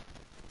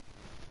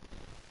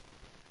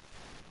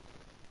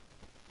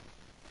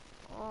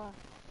 Oh.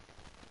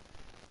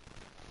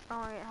 Don't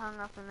wanna get hung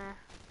up in there.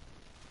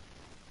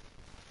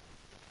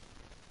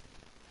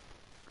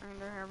 Bring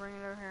it over here, bring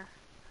it over here.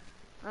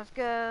 Let's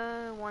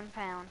go 1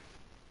 pound.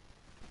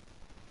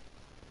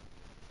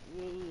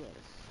 Yes.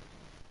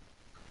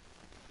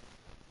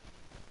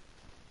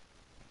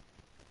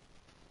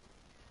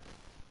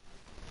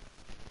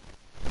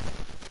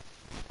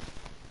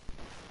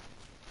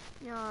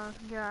 Y'all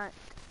got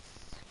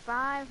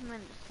 5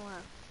 minutes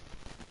left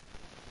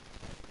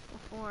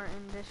before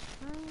in this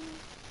stream.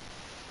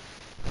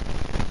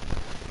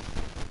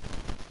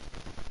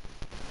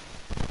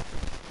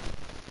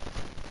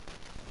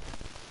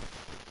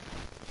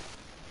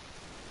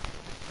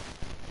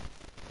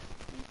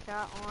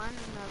 Got one,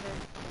 another.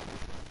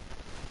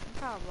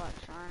 Probably Black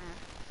Shiner.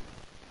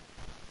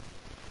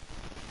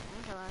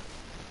 Until that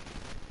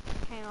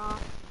came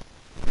off.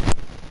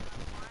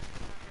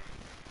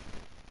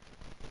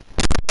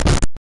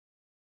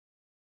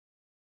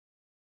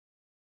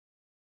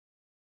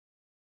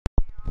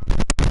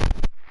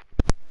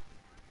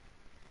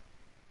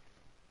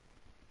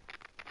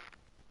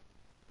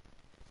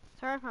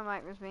 Sorry if my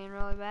mic was being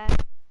really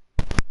bad.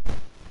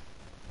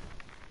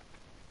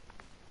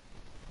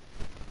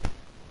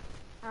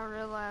 I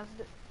realized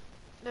it.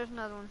 There's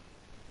another one.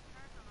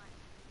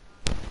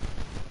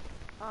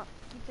 Oh,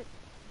 keep it.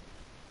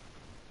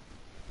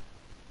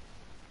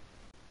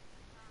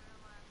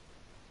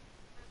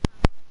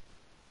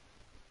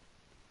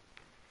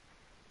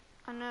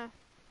 I know.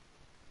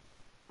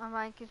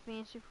 My mic is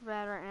being super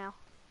bad right now.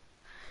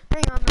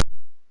 Hang on.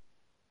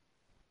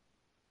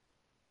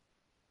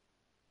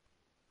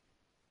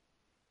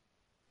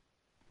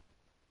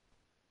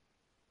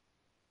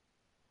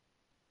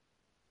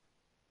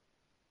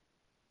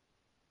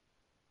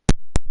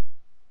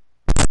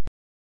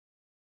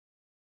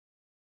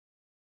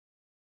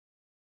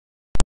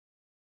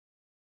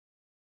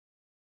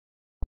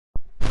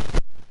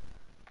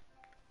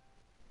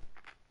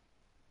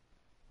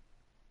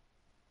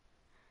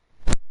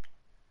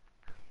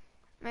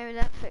 Maybe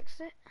that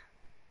fixed it.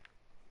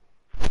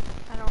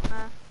 I don't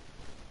know.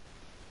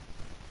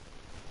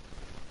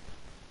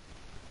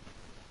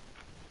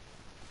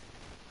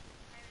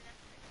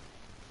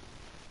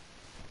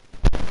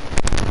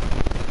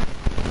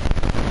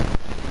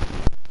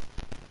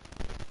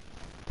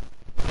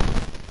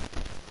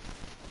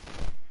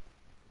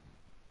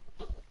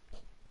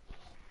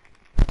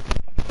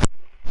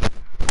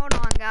 Hold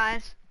on,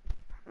 guys.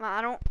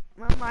 My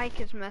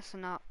mic is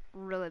messing up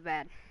really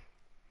bad.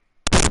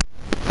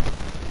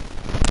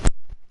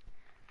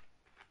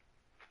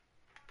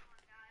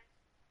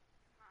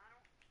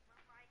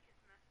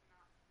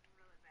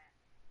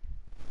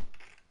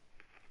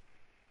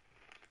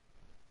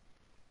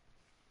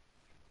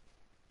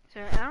 So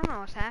I don't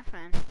know what's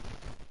happening.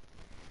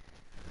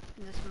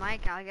 This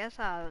mic, I guess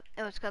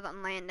it was because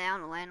I'm laying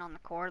down and laying on the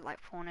cord, like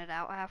pulling it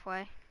out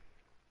halfway.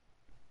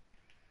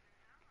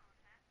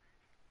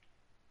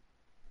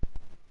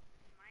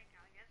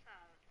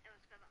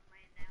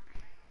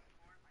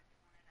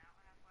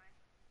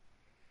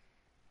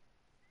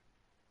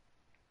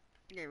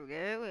 There we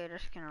go. We're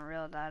just gonna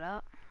reel that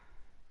up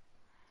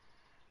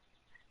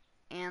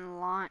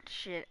and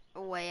launch it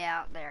way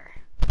out there.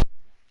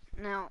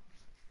 Now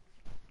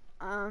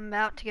I'm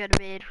about to go to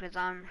bed because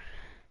I'm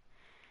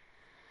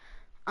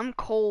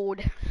cold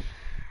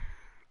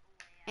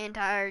and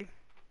tired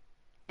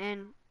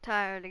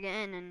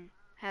again, and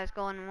has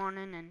school in the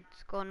morning and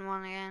school in the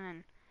morning again,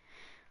 and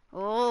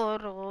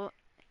oh,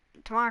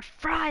 Tomorrow's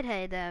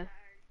Friday, though.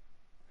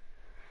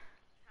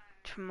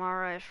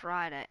 Tomorrow is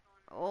Friday.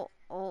 Oh,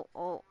 oh,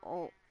 oh,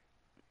 oh.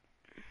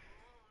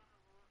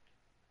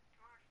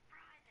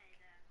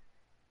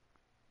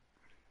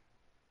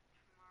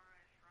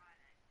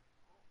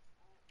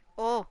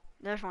 Oh,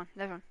 there's one,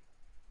 there's one.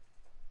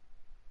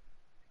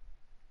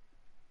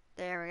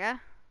 There we go.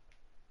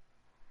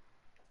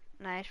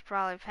 Nice,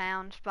 probably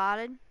pound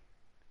spotted.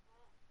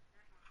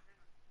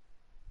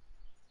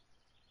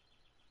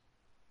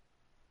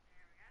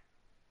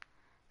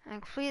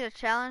 And complete a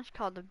challenge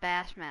called the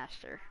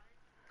Bassmaster.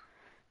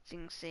 As you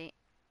can see.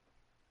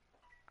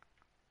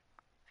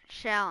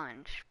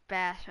 Challenge,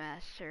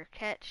 Bassmaster.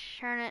 Catch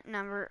certain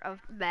number of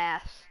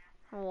bass.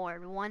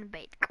 Reward 1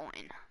 bait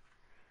coin.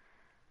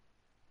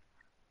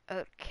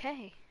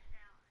 Okay.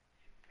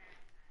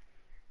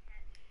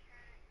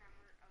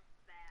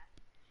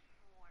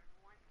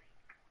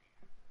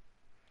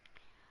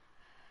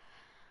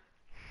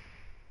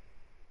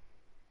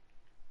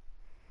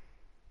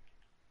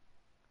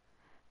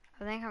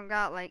 I think I've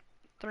got like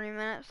 3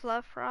 minutes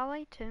left,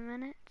 probably 2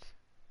 minutes.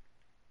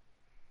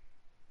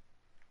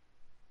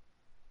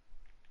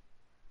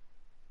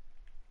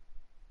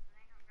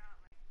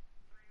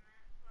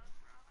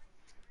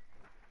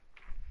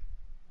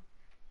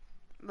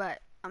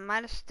 But I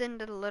might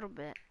extend it a little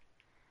bit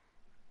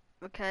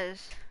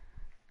because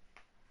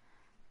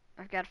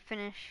I've got to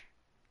finish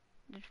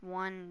just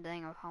one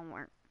thing of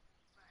homework.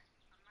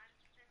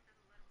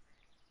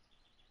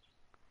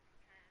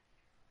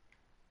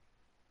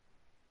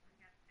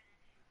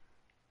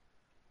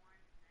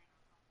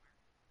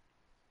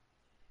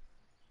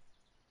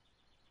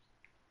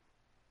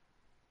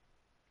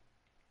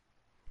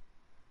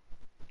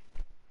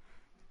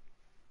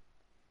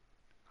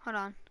 Hold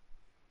on.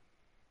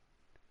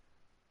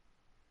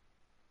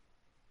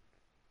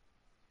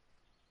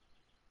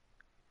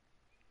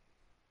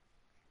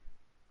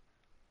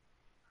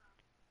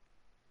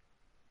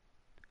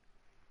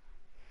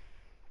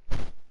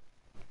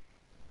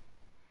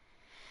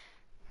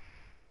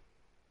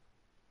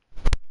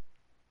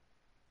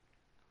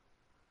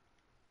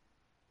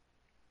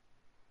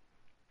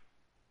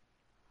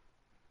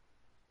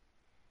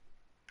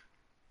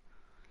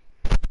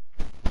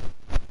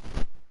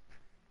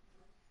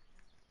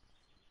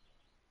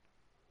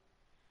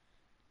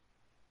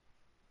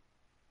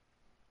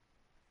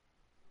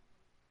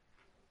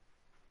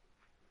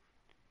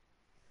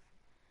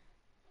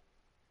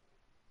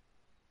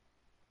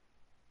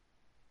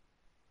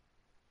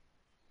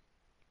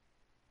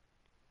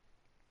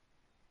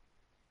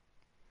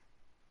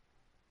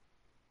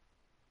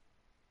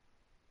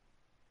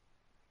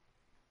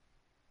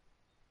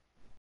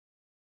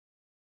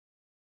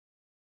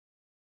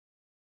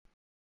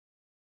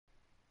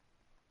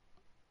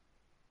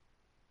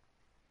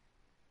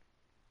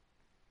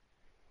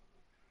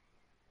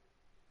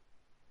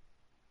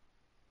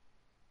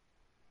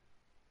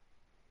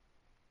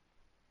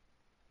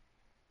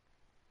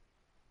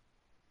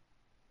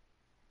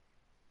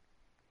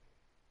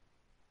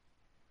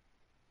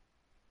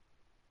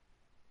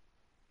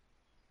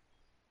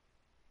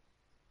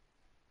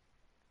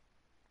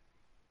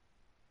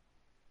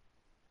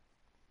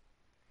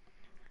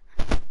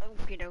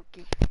 Okie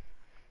dokie.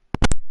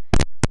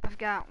 I've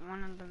got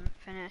one of them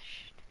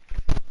finished.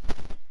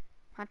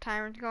 My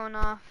timer's going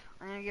off.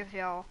 I'm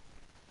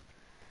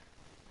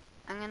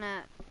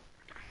gonna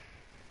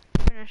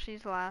finish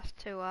these last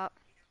two up.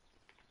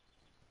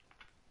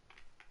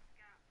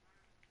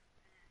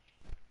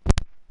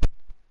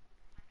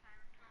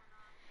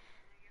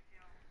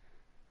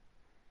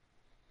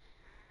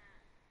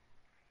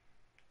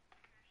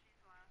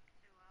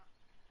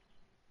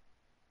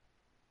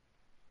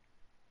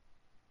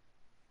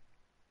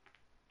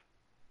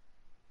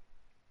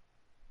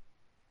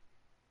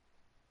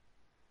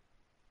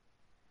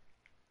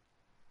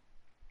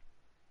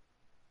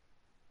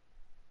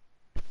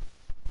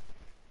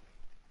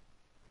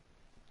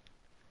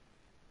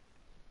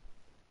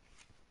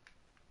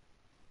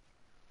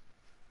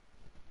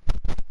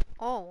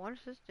 Oh, what is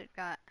this dude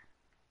got?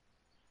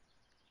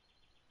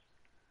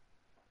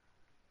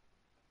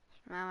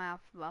 Smallmouth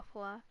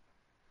buffalo.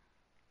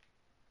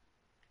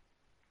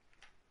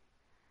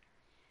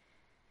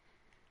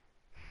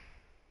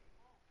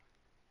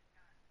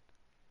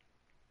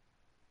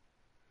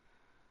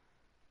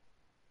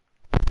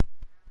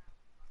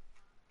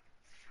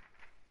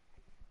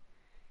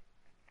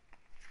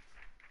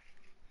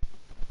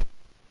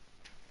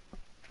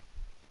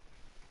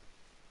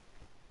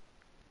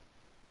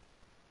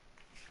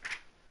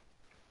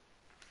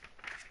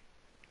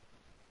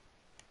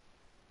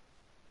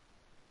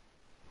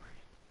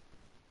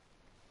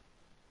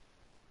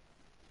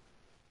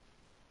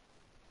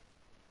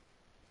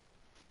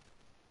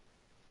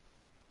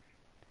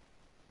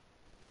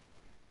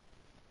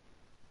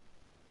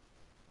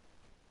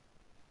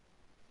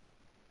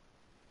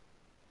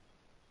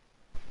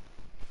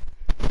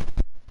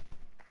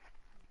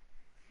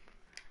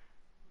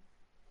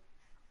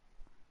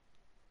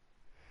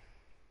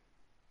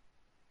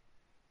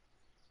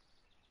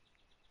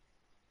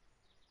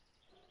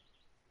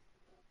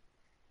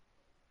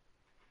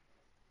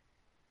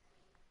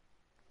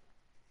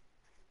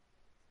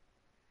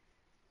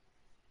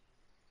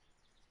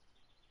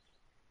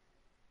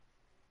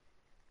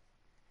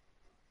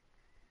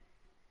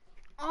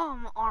 Oh,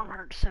 my arm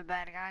hurts so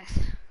bad, guys.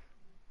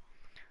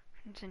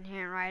 It's in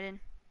here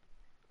riding.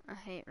 I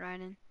hate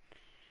riding.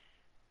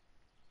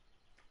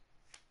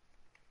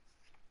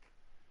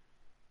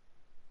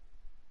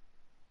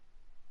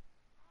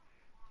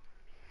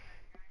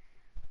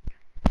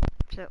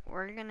 So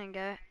we're gonna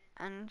go.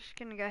 I'm just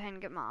gonna go ahead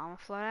and get my alma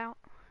float out.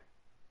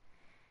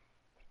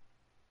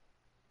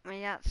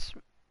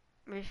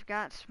 We've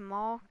got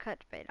small cut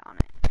bait on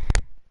it,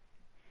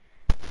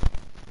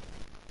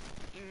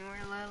 and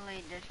we're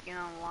literally just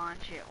gonna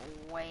launch it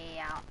way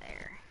out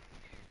there.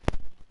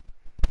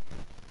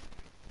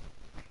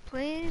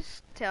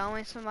 Please tell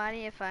me,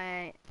 somebody, if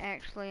I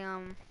actually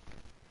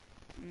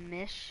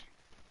miss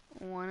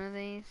one of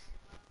these.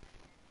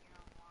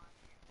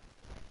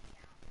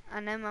 I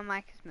know my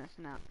mic is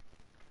messing up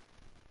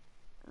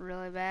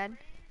really bad.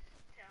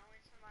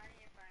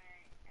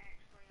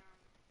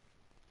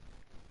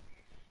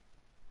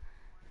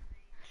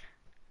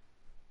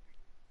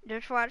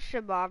 Just watch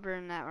the bobber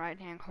in that right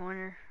hand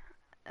corner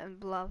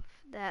and love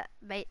that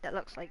bait that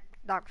looks like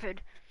dog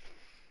food.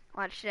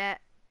 Watch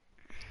that.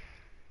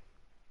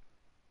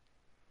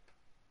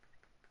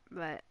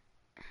 But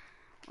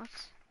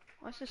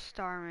what's the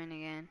star mean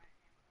again?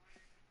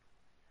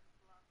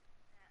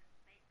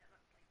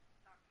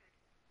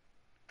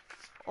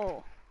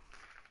 Oh.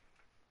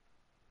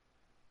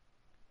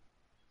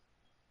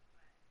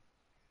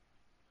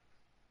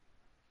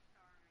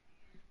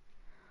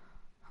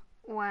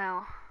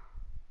 Wow.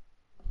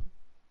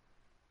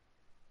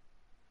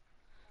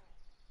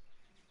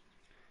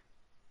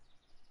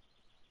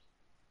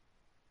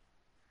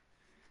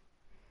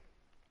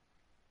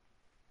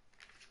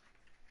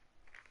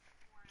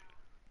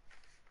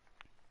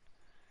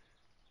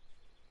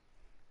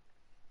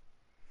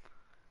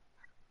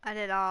 I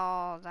did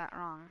all that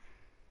wrong.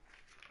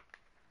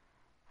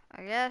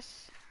 I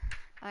guess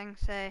I can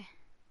say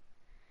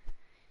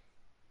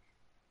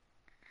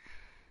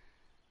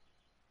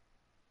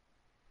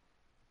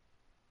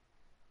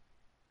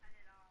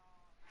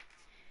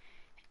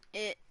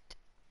it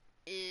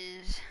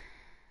is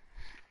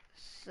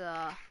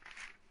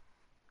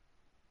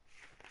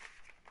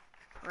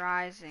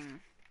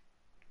surprising.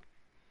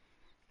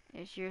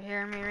 If you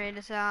hear me read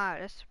this out,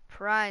 it's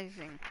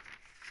surprising.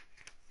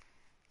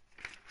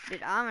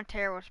 Dude, I'm a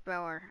terrible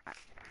speller.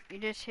 You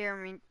just hear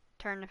me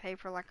turn the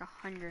paper like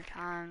 100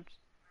 times.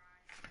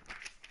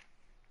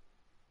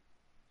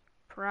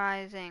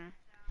 Surprising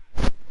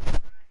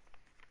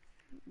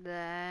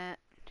that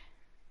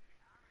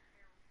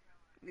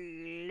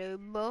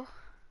global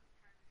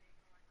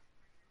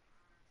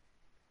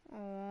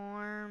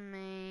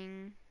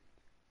warming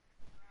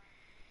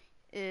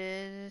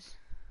is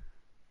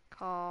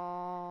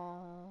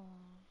causing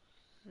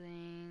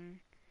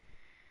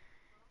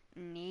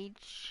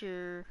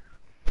nature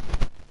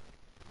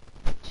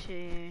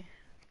to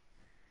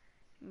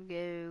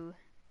go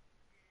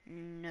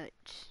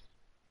nuts.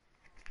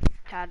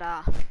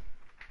 Ta-da.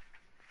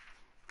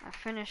 I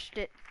finished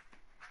it.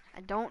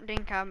 I don't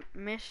think I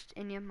missed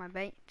any of my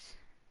baits.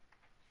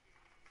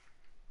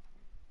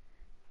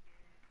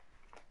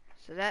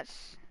 So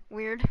that's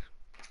weird.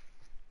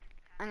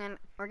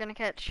 We're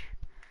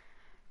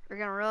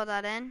gonna reel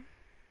that in,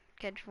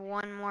 catch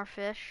one more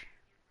fish.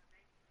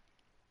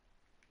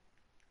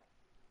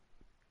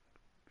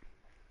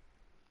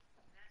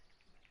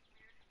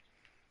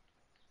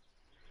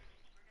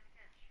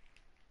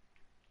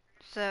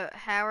 So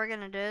how we're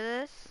gonna do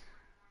this?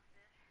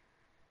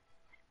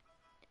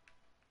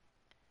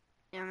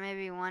 You may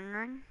be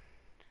wondering.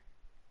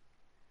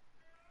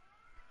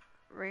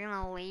 We're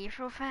gonna leave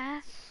real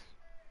fast.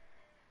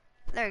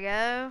 There we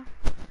go.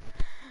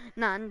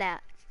 None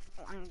that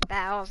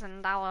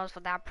 $1,000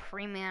 without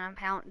premium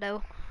account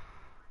though.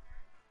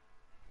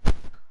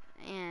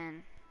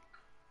 And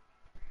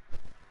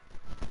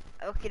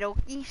okie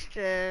dokie,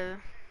 so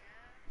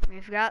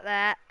we've got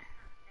that.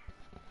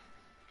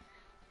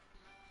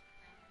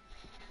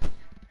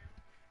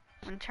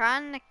 When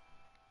trying to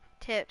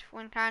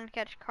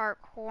catch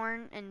carp,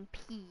 corn and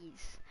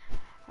peas,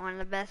 one of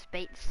the best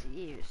baits to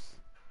use.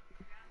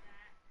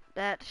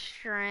 That's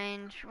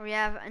strange. We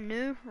have a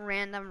new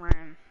random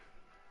room.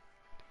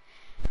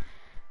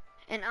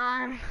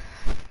 And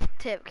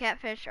tip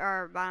catfish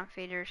are bottom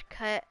feeders,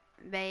 cut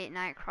bait,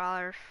 night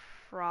crawlers,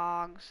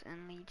 frogs,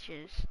 and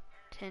leeches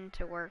tend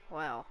to work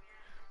well.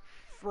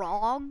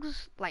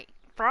 Frogs? Like,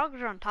 frogs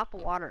are on top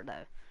of water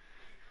though.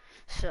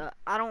 So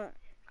I don't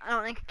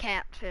think a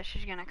catfish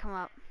is gonna come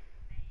up.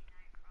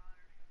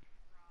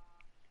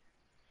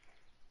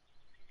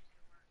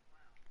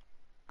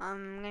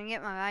 I'm gonna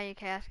get my value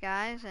cast,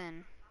 guys,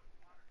 and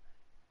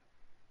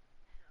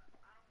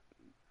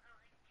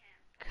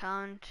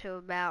come to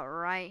about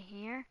right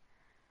here.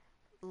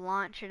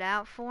 Launch it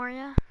out for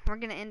you. We're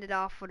gonna end it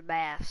off with a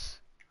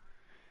bass.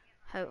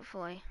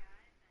 Hopefully.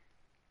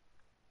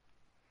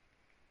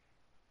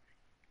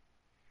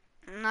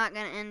 I'm not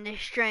gonna end this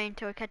strain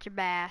until we catch a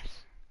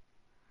bass.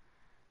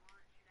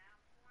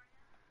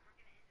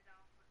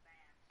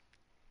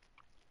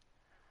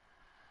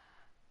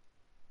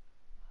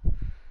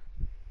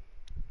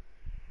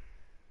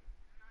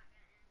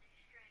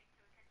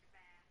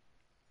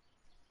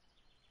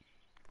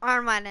 Or I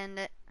might end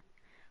it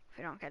if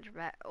we don't catch her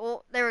back.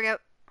 Oh, there we go.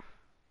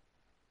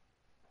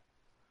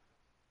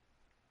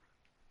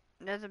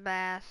 There's a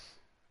bass.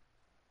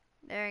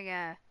 There we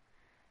go.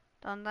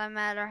 Don't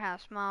matter how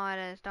small it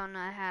is. Don't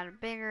know how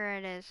bigger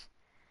it is.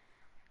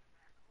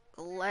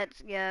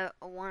 Let's go.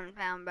 A 1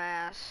 pound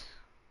bass.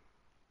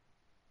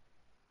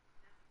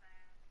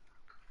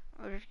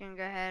 We're just gonna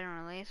go ahead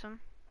and release them.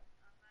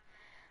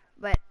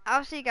 But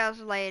I'll see you guys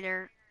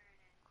later.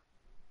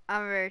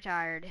 I'm very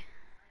tired.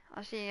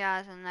 I'll see you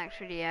guys in the next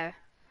video.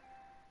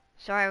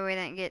 Sorry we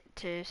didn't get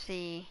to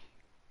see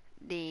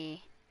the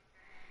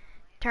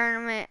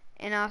tournament,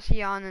 and I'll see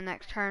y'all in the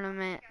next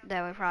tournament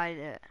that we probably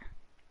do.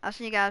 I'll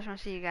see you guys when I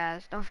see you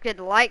guys. Don't forget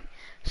to like,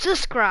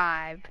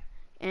 subscribe,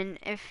 and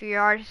if you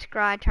already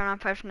subscribed, turn on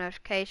post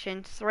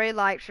notifications. 3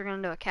 likes, we're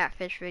gonna do a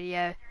catfish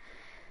video.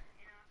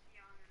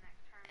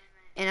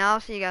 And I'll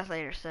see you guys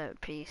later, so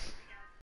peace.